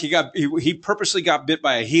same like thing. he purposely got bit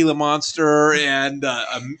by a Gila monster and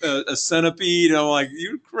a centipede. And I'm like,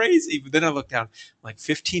 you're crazy. But then I look down, like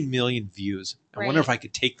 15 million views. I wonder Right. if I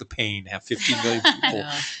could take the pain, have 15 million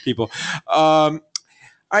Yeah. people.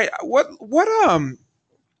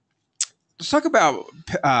 Let's talk about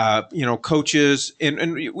coaches,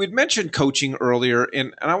 and we'd mentioned coaching earlier,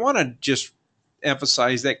 and I want to just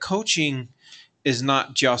emphasize that coaching is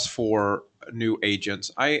not just for new agents.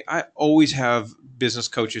 I always have business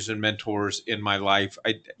coaches and mentors in my life.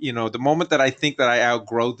 The moment that I think that I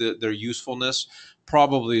outgrow their usefulness,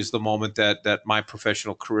 probably is the moment that my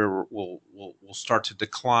professional career will start to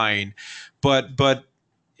decline. But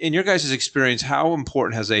in your guys' experience, how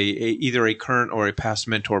important has either a current or a past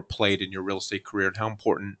mentor played in your real estate career, and how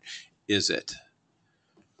important is it?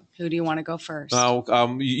 Who do you want to go first?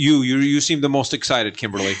 You seem the most excited,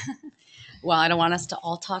 Kimberly. Well, I don't want us to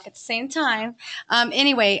all talk at the same time.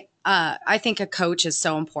 Anyway, I think a coach is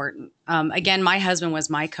so important. Again, my husband was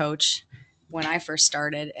my coach when I first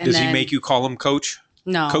started. And Does then, he make you call him Coach?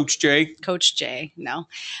 No. Coach Jay? Coach Jay, no.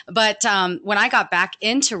 But when I got back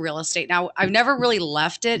into real estate, now I've never really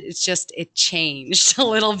left it. It's just it changed a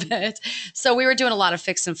little bit. So we were doing a lot of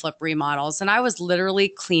fix and flip remodels, and I was literally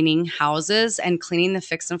cleaning houses and cleaning the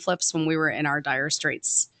fix and flips when we were in our dire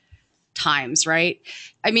straits times, right?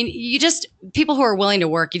 I mean, people who are willing to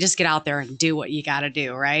work, you just get out there and do what you got to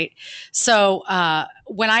do, right? So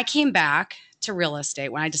when I came back to real estate,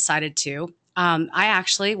 when I decided to, I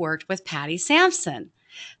actually worked with Patty Sampson.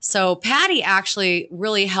 So Patty actually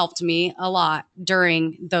really helped me a lot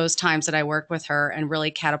during those times that I worked with her and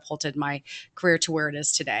really catapulted my career to where it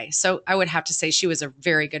is today. So I would have to say she was a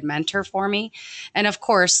very good mentor for me. And of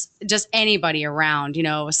course, just anybody around,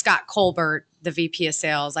 Scott Colbert, the VP of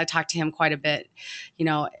sales, I talked to him quite a bit.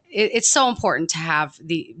 It's so important to have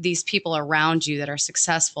these people around you that are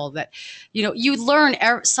successful, that, you learn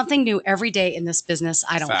something new every day in this business.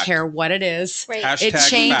 I don't Fact. care what it is. Right. Hashtag It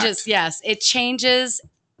changes. fact. Yes, it changes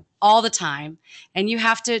all the time, and you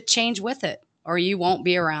have to change with it or you won't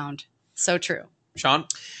be around. So true. Sean?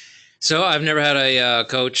 So I've never had a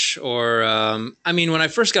coach or, when I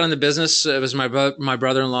first got in the business, it was my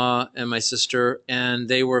brother-in-law and my sister, and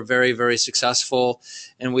they were very, very successful.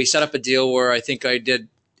 And we set up a deal where I think I did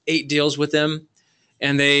 8 deals with them,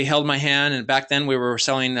 and they held my hand. And back then we were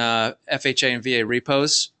selling FHA and VA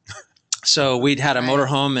repos. So we'd had a Right.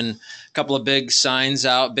 motorhome and a couple of big signs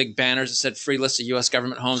out, big banners that said free list of U.S.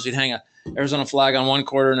 government homes. We'd hang a Arizona flag on one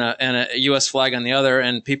corner and a U.S. flag on the other,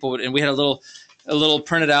 and and we had a little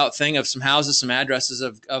printed out thing of some houses, some addresses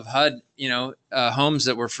of HUD, homes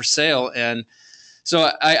that were for sale. And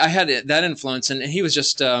so I had that influence, and he was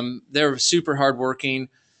just, they were super hardworking,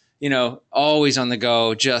 always on the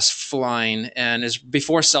go, just flying. And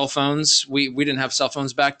before cell phones, we didn't have cell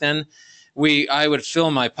phones back then. I would fill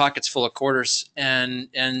my pockets full of quarters. And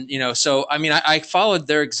so, I followed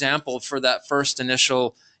their example for that first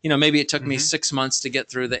initial, maybe it took me 6 months to get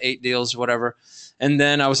through the 8 deals, whatever. And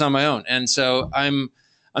then I was on my own. And so I'm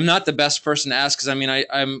not the best person to ask, because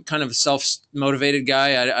I'm kind of a self-motivated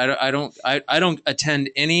guy. I don't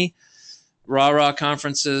attend any rah-rah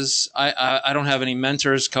conferences. I don't have any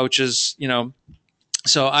mentors, coaches,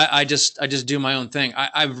 So I just do my own thing.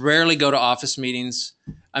 I rarely go to office meetings.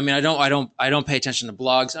 I mean, I don't pay attention to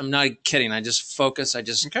blogs. I'm not kidding. I just focus.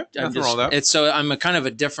 Okay, nothing wrong with that. It's so I'm a kind of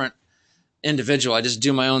a different individual. I just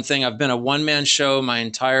do my own thing. I've been a one-man show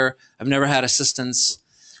I've never had assistants.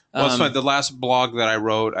 Well, it's funny. The last blog that I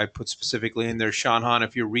wrote, I put specifically in there, Sean Hahn,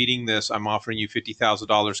 if you're reading this, I'm offering you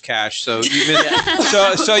 $50,000 cash. So you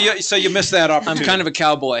missed, so you missed that opportunity. I'm kind of a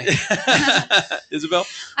cowboy. Isabel?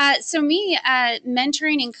 So me,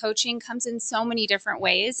 mentoring and coaching comes in so many different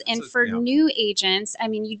ways. And for new agents, I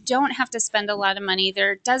mean, you don't have to spend a lot of money.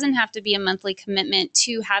 There doesn't have to be a monthly commitment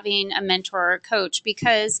to having a mentor or a coach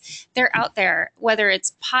because they're out there, whether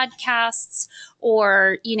it's podcasts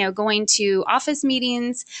or, going to office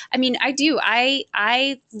meetings. I mean,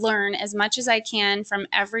 I learn as much as I can from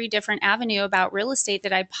every different avenue about real estate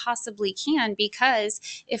that I possibly can, because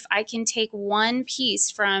if I can take one piece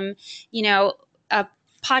from, a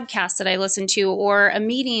podcast that I listen to or a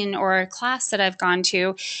meeting or a class that I've gone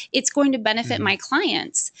to, it's going to benefit my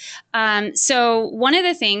clients. So one of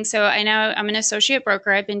the things, so I know I'm an associate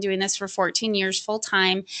broker. I've been doing this for 14 years full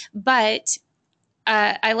time, but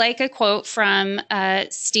I like a quote from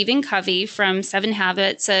Stephen Covey from 7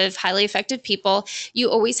 Habits of Highly Effective People. You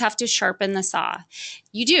always have to sharpen the saw.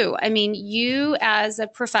 You do. I mean, you as a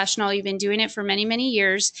professional, you've been doing it for many, many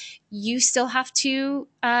years. You still have to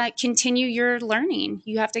continue your learning.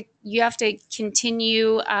 You have to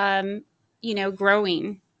continue,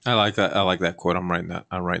 growing. I like that. I like that quote. I'm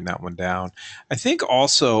writing that one down. I think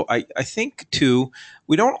also, I think too,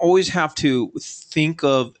 we don't always have to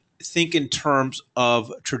think in terms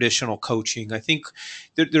of traditional coaching. I think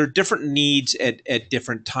there are different needs at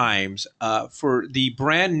different times. For the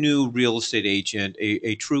brand new real estate agent,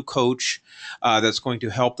 a true coach that's going to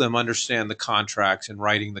help them understand the contracts and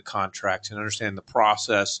writing the contracts and understand the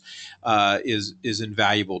process is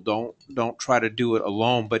invaluable. Don't try to do it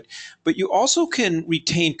alone, but you also can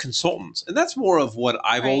retain consultants, and that's more of what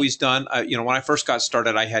I've always done. When I first got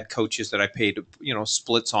started, I had coaches that I paid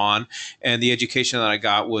splits on, and the education that I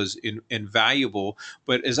got was invaluable.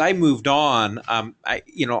 But as I moved on, I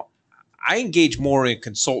engage more in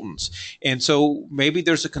consultants. And so maybe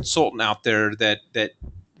there's a consultant out there that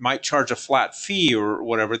might charge a flat fee or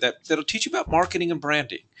whatever that'll teach you about marketing and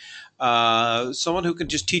branding. Someone who can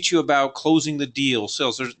just teach you about closing the deal,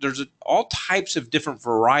 sales. There's all types of different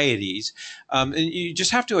varieties. And you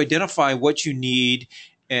just have to identify what you need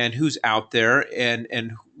and who's out there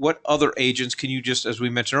and what other agents can you just, as we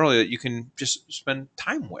mentioned earlier, that you can just spend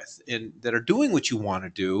time with and that are doing what you want to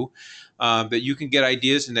do, that you can get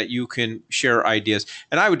ideas and that you can share ideas.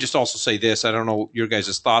 And I would just also say this, I don't know your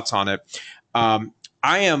guys' thoughts on it.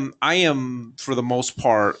 I am for the most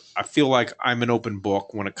part, I feel like I'm an open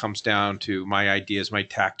book when it comes down to my ideas, my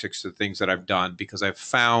tactics, the things that I've done, because I've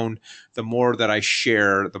found the more that I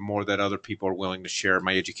share, the more that other people are willing to share.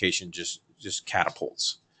 My education just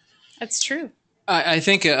catapults. That's true. I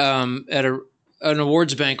think at an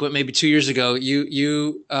awards banquet maybe 2 years ago,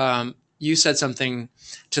 you said something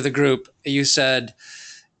to the group. You said,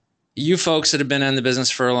 you folks that have been in the business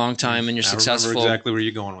for a long time and you're successful. I remember exactly where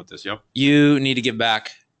you're going with this. Yep. You need to give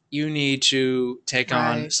back. You need to take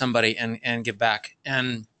on somebody and give back.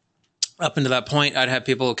 And up until that point, I'd have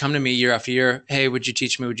people come to me year after year. Hey, would you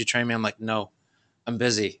teach me? Would you train me? I'm like, no, I'm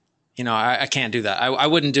busy. I can't do that. I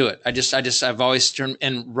wouldn't do it. I've always turned.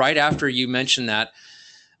 And right after you mentioned that,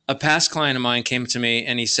 a past client of mine came to me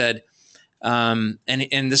and he said, and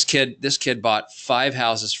this kid bought 5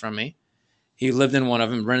 houses from me. He lived in one of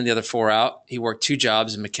them, rented the other 4 out. He worked 2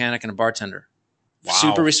 jobs, a mechanic and a bartender. Wow.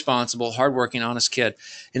 Super responsible, hardworking, honest kid.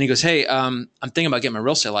 And he goes, hey, I'm thinking about getting my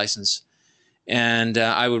real estate license. And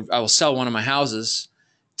I will sell one of my houses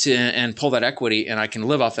and pull that equity, and I can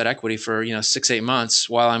live off that equity for 6-8 months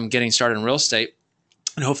while I'm getting started in real estate,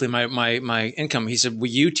 and hopefully my income. He said, will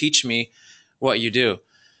you teach me what you do?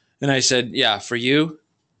 And I said, yeah, for you,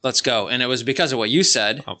 let's go. And it was because of what you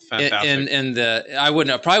said. Oh, fantastic. And I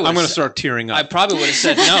wouldn't have probably. I'm going to start tearing up. I probably would have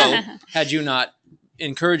said no had you not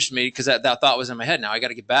encouraged me, because that thought was in my head. Now I got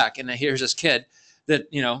to get back. And here's this kid that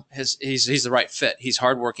he's the right fit. He's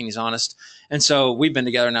hardworking. He's honest. And so we've been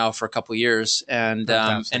together now for a couple of years, and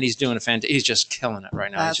he's doing he's just killing it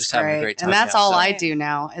right now. That's he's just great. having a great time. And that's all I do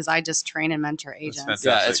now is I just train and mentor agents.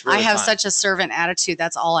 Yeah, it's really I have fun. such a servant attitude.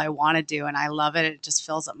 That's all I want to do, and I love it. It just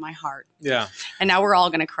fills up my heart. Yeah. And now we're all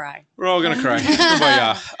going to cry. We're all going to cry. But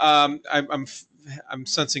yeah, I'm I'm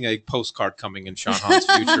sensing a postcard coming in Sean Hahn's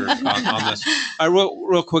future on this.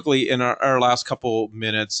 Real quickly, in our last couple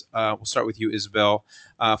minutes, we'll start with you, Isabel.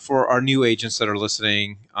 For our new agents that are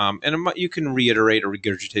listening, and you can reiterate or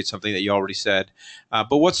regurgitate something that you already said,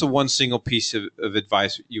 but what's the one single piece of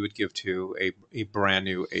advice you would give to a brand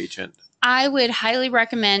new agent? I would highly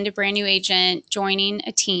recommend a brand new agent joining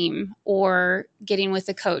a team or getting with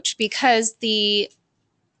a coach, because the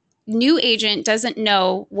new agent doesn't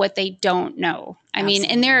know what they don't know. I mean,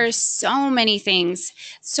 and there are so many things,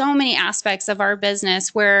 so many aspects of our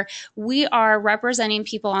business where we are representing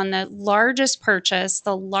people on the largest purchase,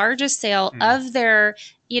 the largest sale of their,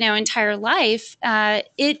 entire life.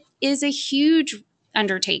 It is a huge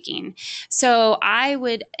undertaking. So I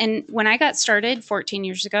would, and when I got started 14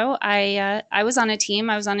 years ago, I was on a team.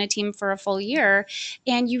 I was on a team for a full year,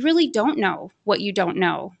 and you really don't know what you don't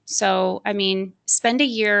know. So, I mean, spend a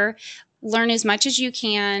year, learn as much as you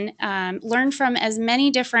can, learn from as many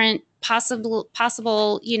different possible,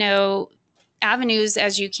 avenues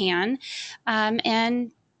as you can.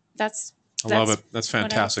 And that's I love it. That's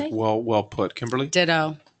fantastic. Well put. Kimberly?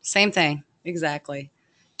 Ditto. Same thing. Exactly.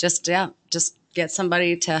 Just get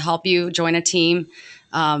somebody to help you join a team.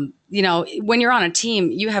 When you're on a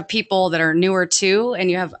team, you have people that are newer too, and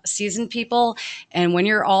you have seasoned people. And when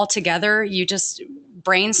you're all together, you just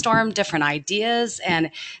brainstorm different ideas, and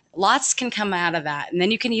lots can come out of that. And then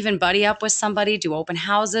you can even buddy up with somebody, do open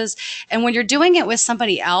houses. And when you're doing it with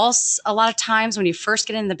somebody else, a lot of times when you first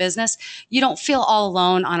get in the business, you don't feel all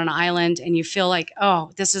alone on an island, and you feel like, oh,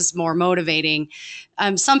 this is more motivating.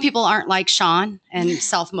 Some people aren't like Sean and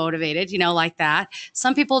self-motivated, like that.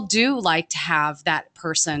 Some people do like to have that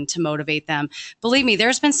person to motivate them. Believe me,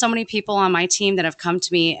 there's been so many people on my team that have come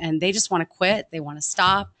to me and they just want to quit. They want to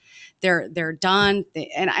stop. They're done.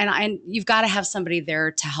 And you've got to have somebody there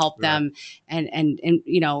to help them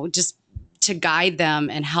and just to guide them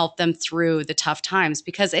and help them through the tough times,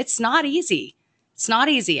 because it's not easy. It's not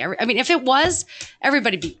easy. I mean, if it was,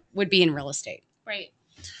 everybody would be in real estate. Right.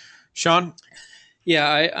 Sean?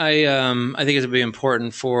 Yeah, I think it would be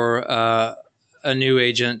important for a new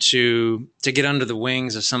agent to get under the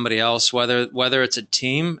wings of somebody else, whether it's a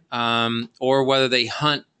team or whether they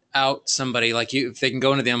hunt out somebody like you. If they can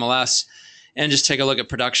go into the MLS and just take a look at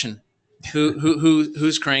production,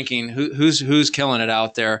 who's cranking, who's killing it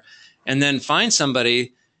out there, and then find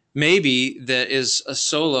somebody maybe that is a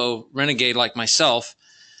solo renegade like myself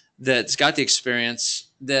that's got the experience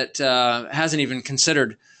that hasn't even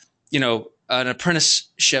considered, an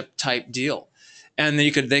apprenticeship type deal. And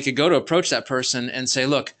then they could go to approach that person and say,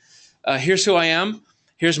 look, here's who I am.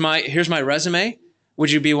 Here's my resume.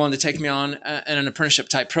 Would you be willing to take me on an apprenticeship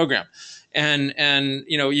type program? And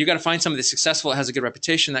you got to find somebody that's successful, that has a good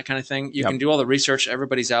reputation, that kind of thing. You can do all the research.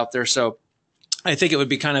 Everybody's out there. So I think it would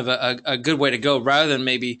be kind of a good way to go, rather than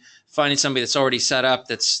maybe finding somebody that's already set up,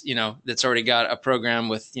 that's already got a program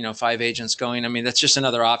with, 5 agents going. I mean, that's just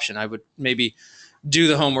another option. I would maybe do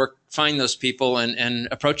the homework, find those people and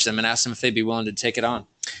approach them and ask them if they'd be willing to take it on.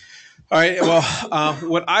 All right. Well,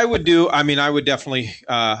 what I would do, I would definitely,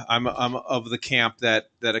 I'm of the camp that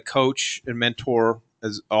a coach and mentor,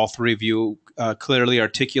 as all three of you clearly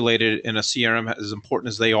articulated in a CRM, as important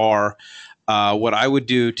as they are, what I would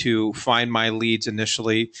do to find my leads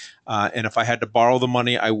initially, and if I had to borrow the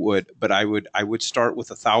money, I would, but I would start with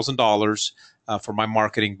 $1,000 for my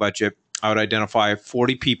marketing budget. I would identify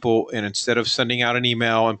 40 people, and instead of sending out an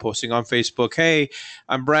email and posting on Facebook, hey,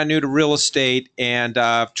 I'm brand new to real estate, and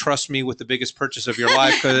trust me with the biggest purchase of your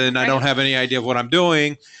life, and I don't have any idea of what I'm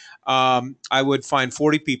doing, I would find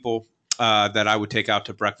 40 people that I would take out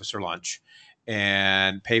to breakfast or lunch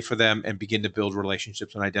and pay for them and begin to build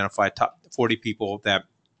relationships and identify top 40 people that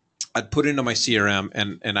I'd put into my CRM,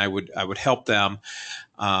 and I would help them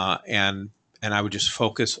and I would just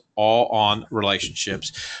focus all on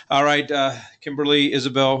relationships. All right, Kimberly,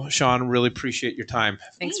 Isabel, Sean, really appreciate your time.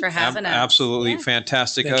 Thanks for having us. Absolutely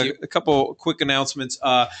fantastic. Thank A couple quick announcements.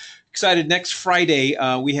 Excited, next Friday,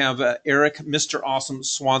 we have Eric, Mr. Awesome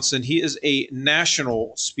Swanson. He is a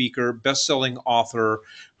national speaker, best-selling author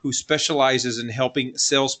who specializes in helping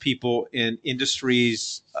salespeople in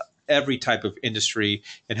industries, every type of industry,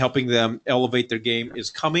 and helping them elevate their game, is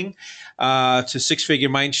coming to Six Figure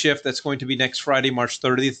Mind Shift. That's going to be next Friday, March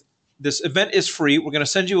 30th. This event is free. We're going to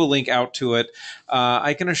send you a link out to it.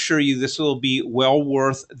 I can assure you this will be well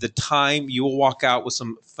worth the time. You will walk out with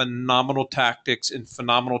some phenomenal tactics and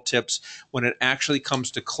phenomenal tips when it actually comes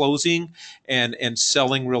to closing and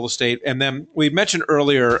selling real estate. And then we mentioned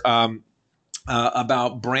earlier,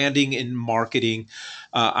 about branding and marketing.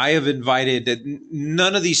 I have invited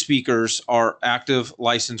none of these speakers are active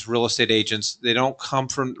licensed real estate agents. They don't come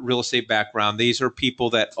from real estate background. These are people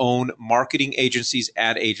that own marketing agencies,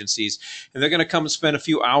 ad agencies, and they're going to come and spend a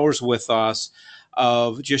few hours with us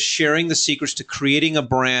of just sharing the secrets to creating a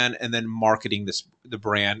brand and then marketing the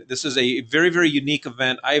brand. This is a very, very unique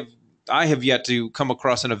event. I have yet to come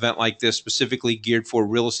across an event like this specifically geared for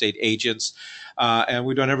real estate agents. And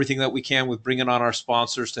we've done everything that we can with bringing on our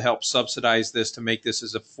sponsors to help subsidize this to make this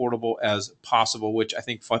as affordable as possible, which I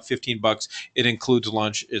think $15, it includes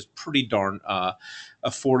lunch, is pretty darn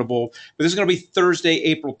affordable. But this is going to be Thursday,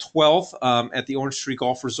 April 12th at the Orange Tree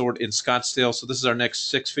Golf Resort in Scottsdale. So this is our next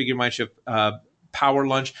six-figure mindship power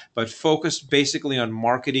lunch, but focused basically on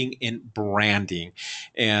marketing and branding.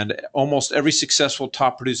 And almost every successful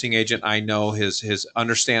top producing agent I know his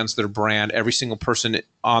understands their brand. Every single person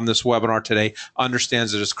on this webinar today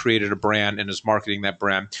understands that has created a brand and is marketing that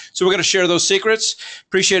brand. So we're going to share those secrets.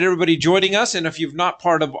 Appreciate everybody joining us. And if you're not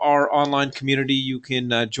part of our online community, you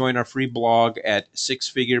can join our free blog at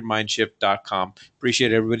sixfiguremindship.com.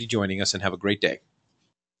 Appreciate everybody joining us and have a great day.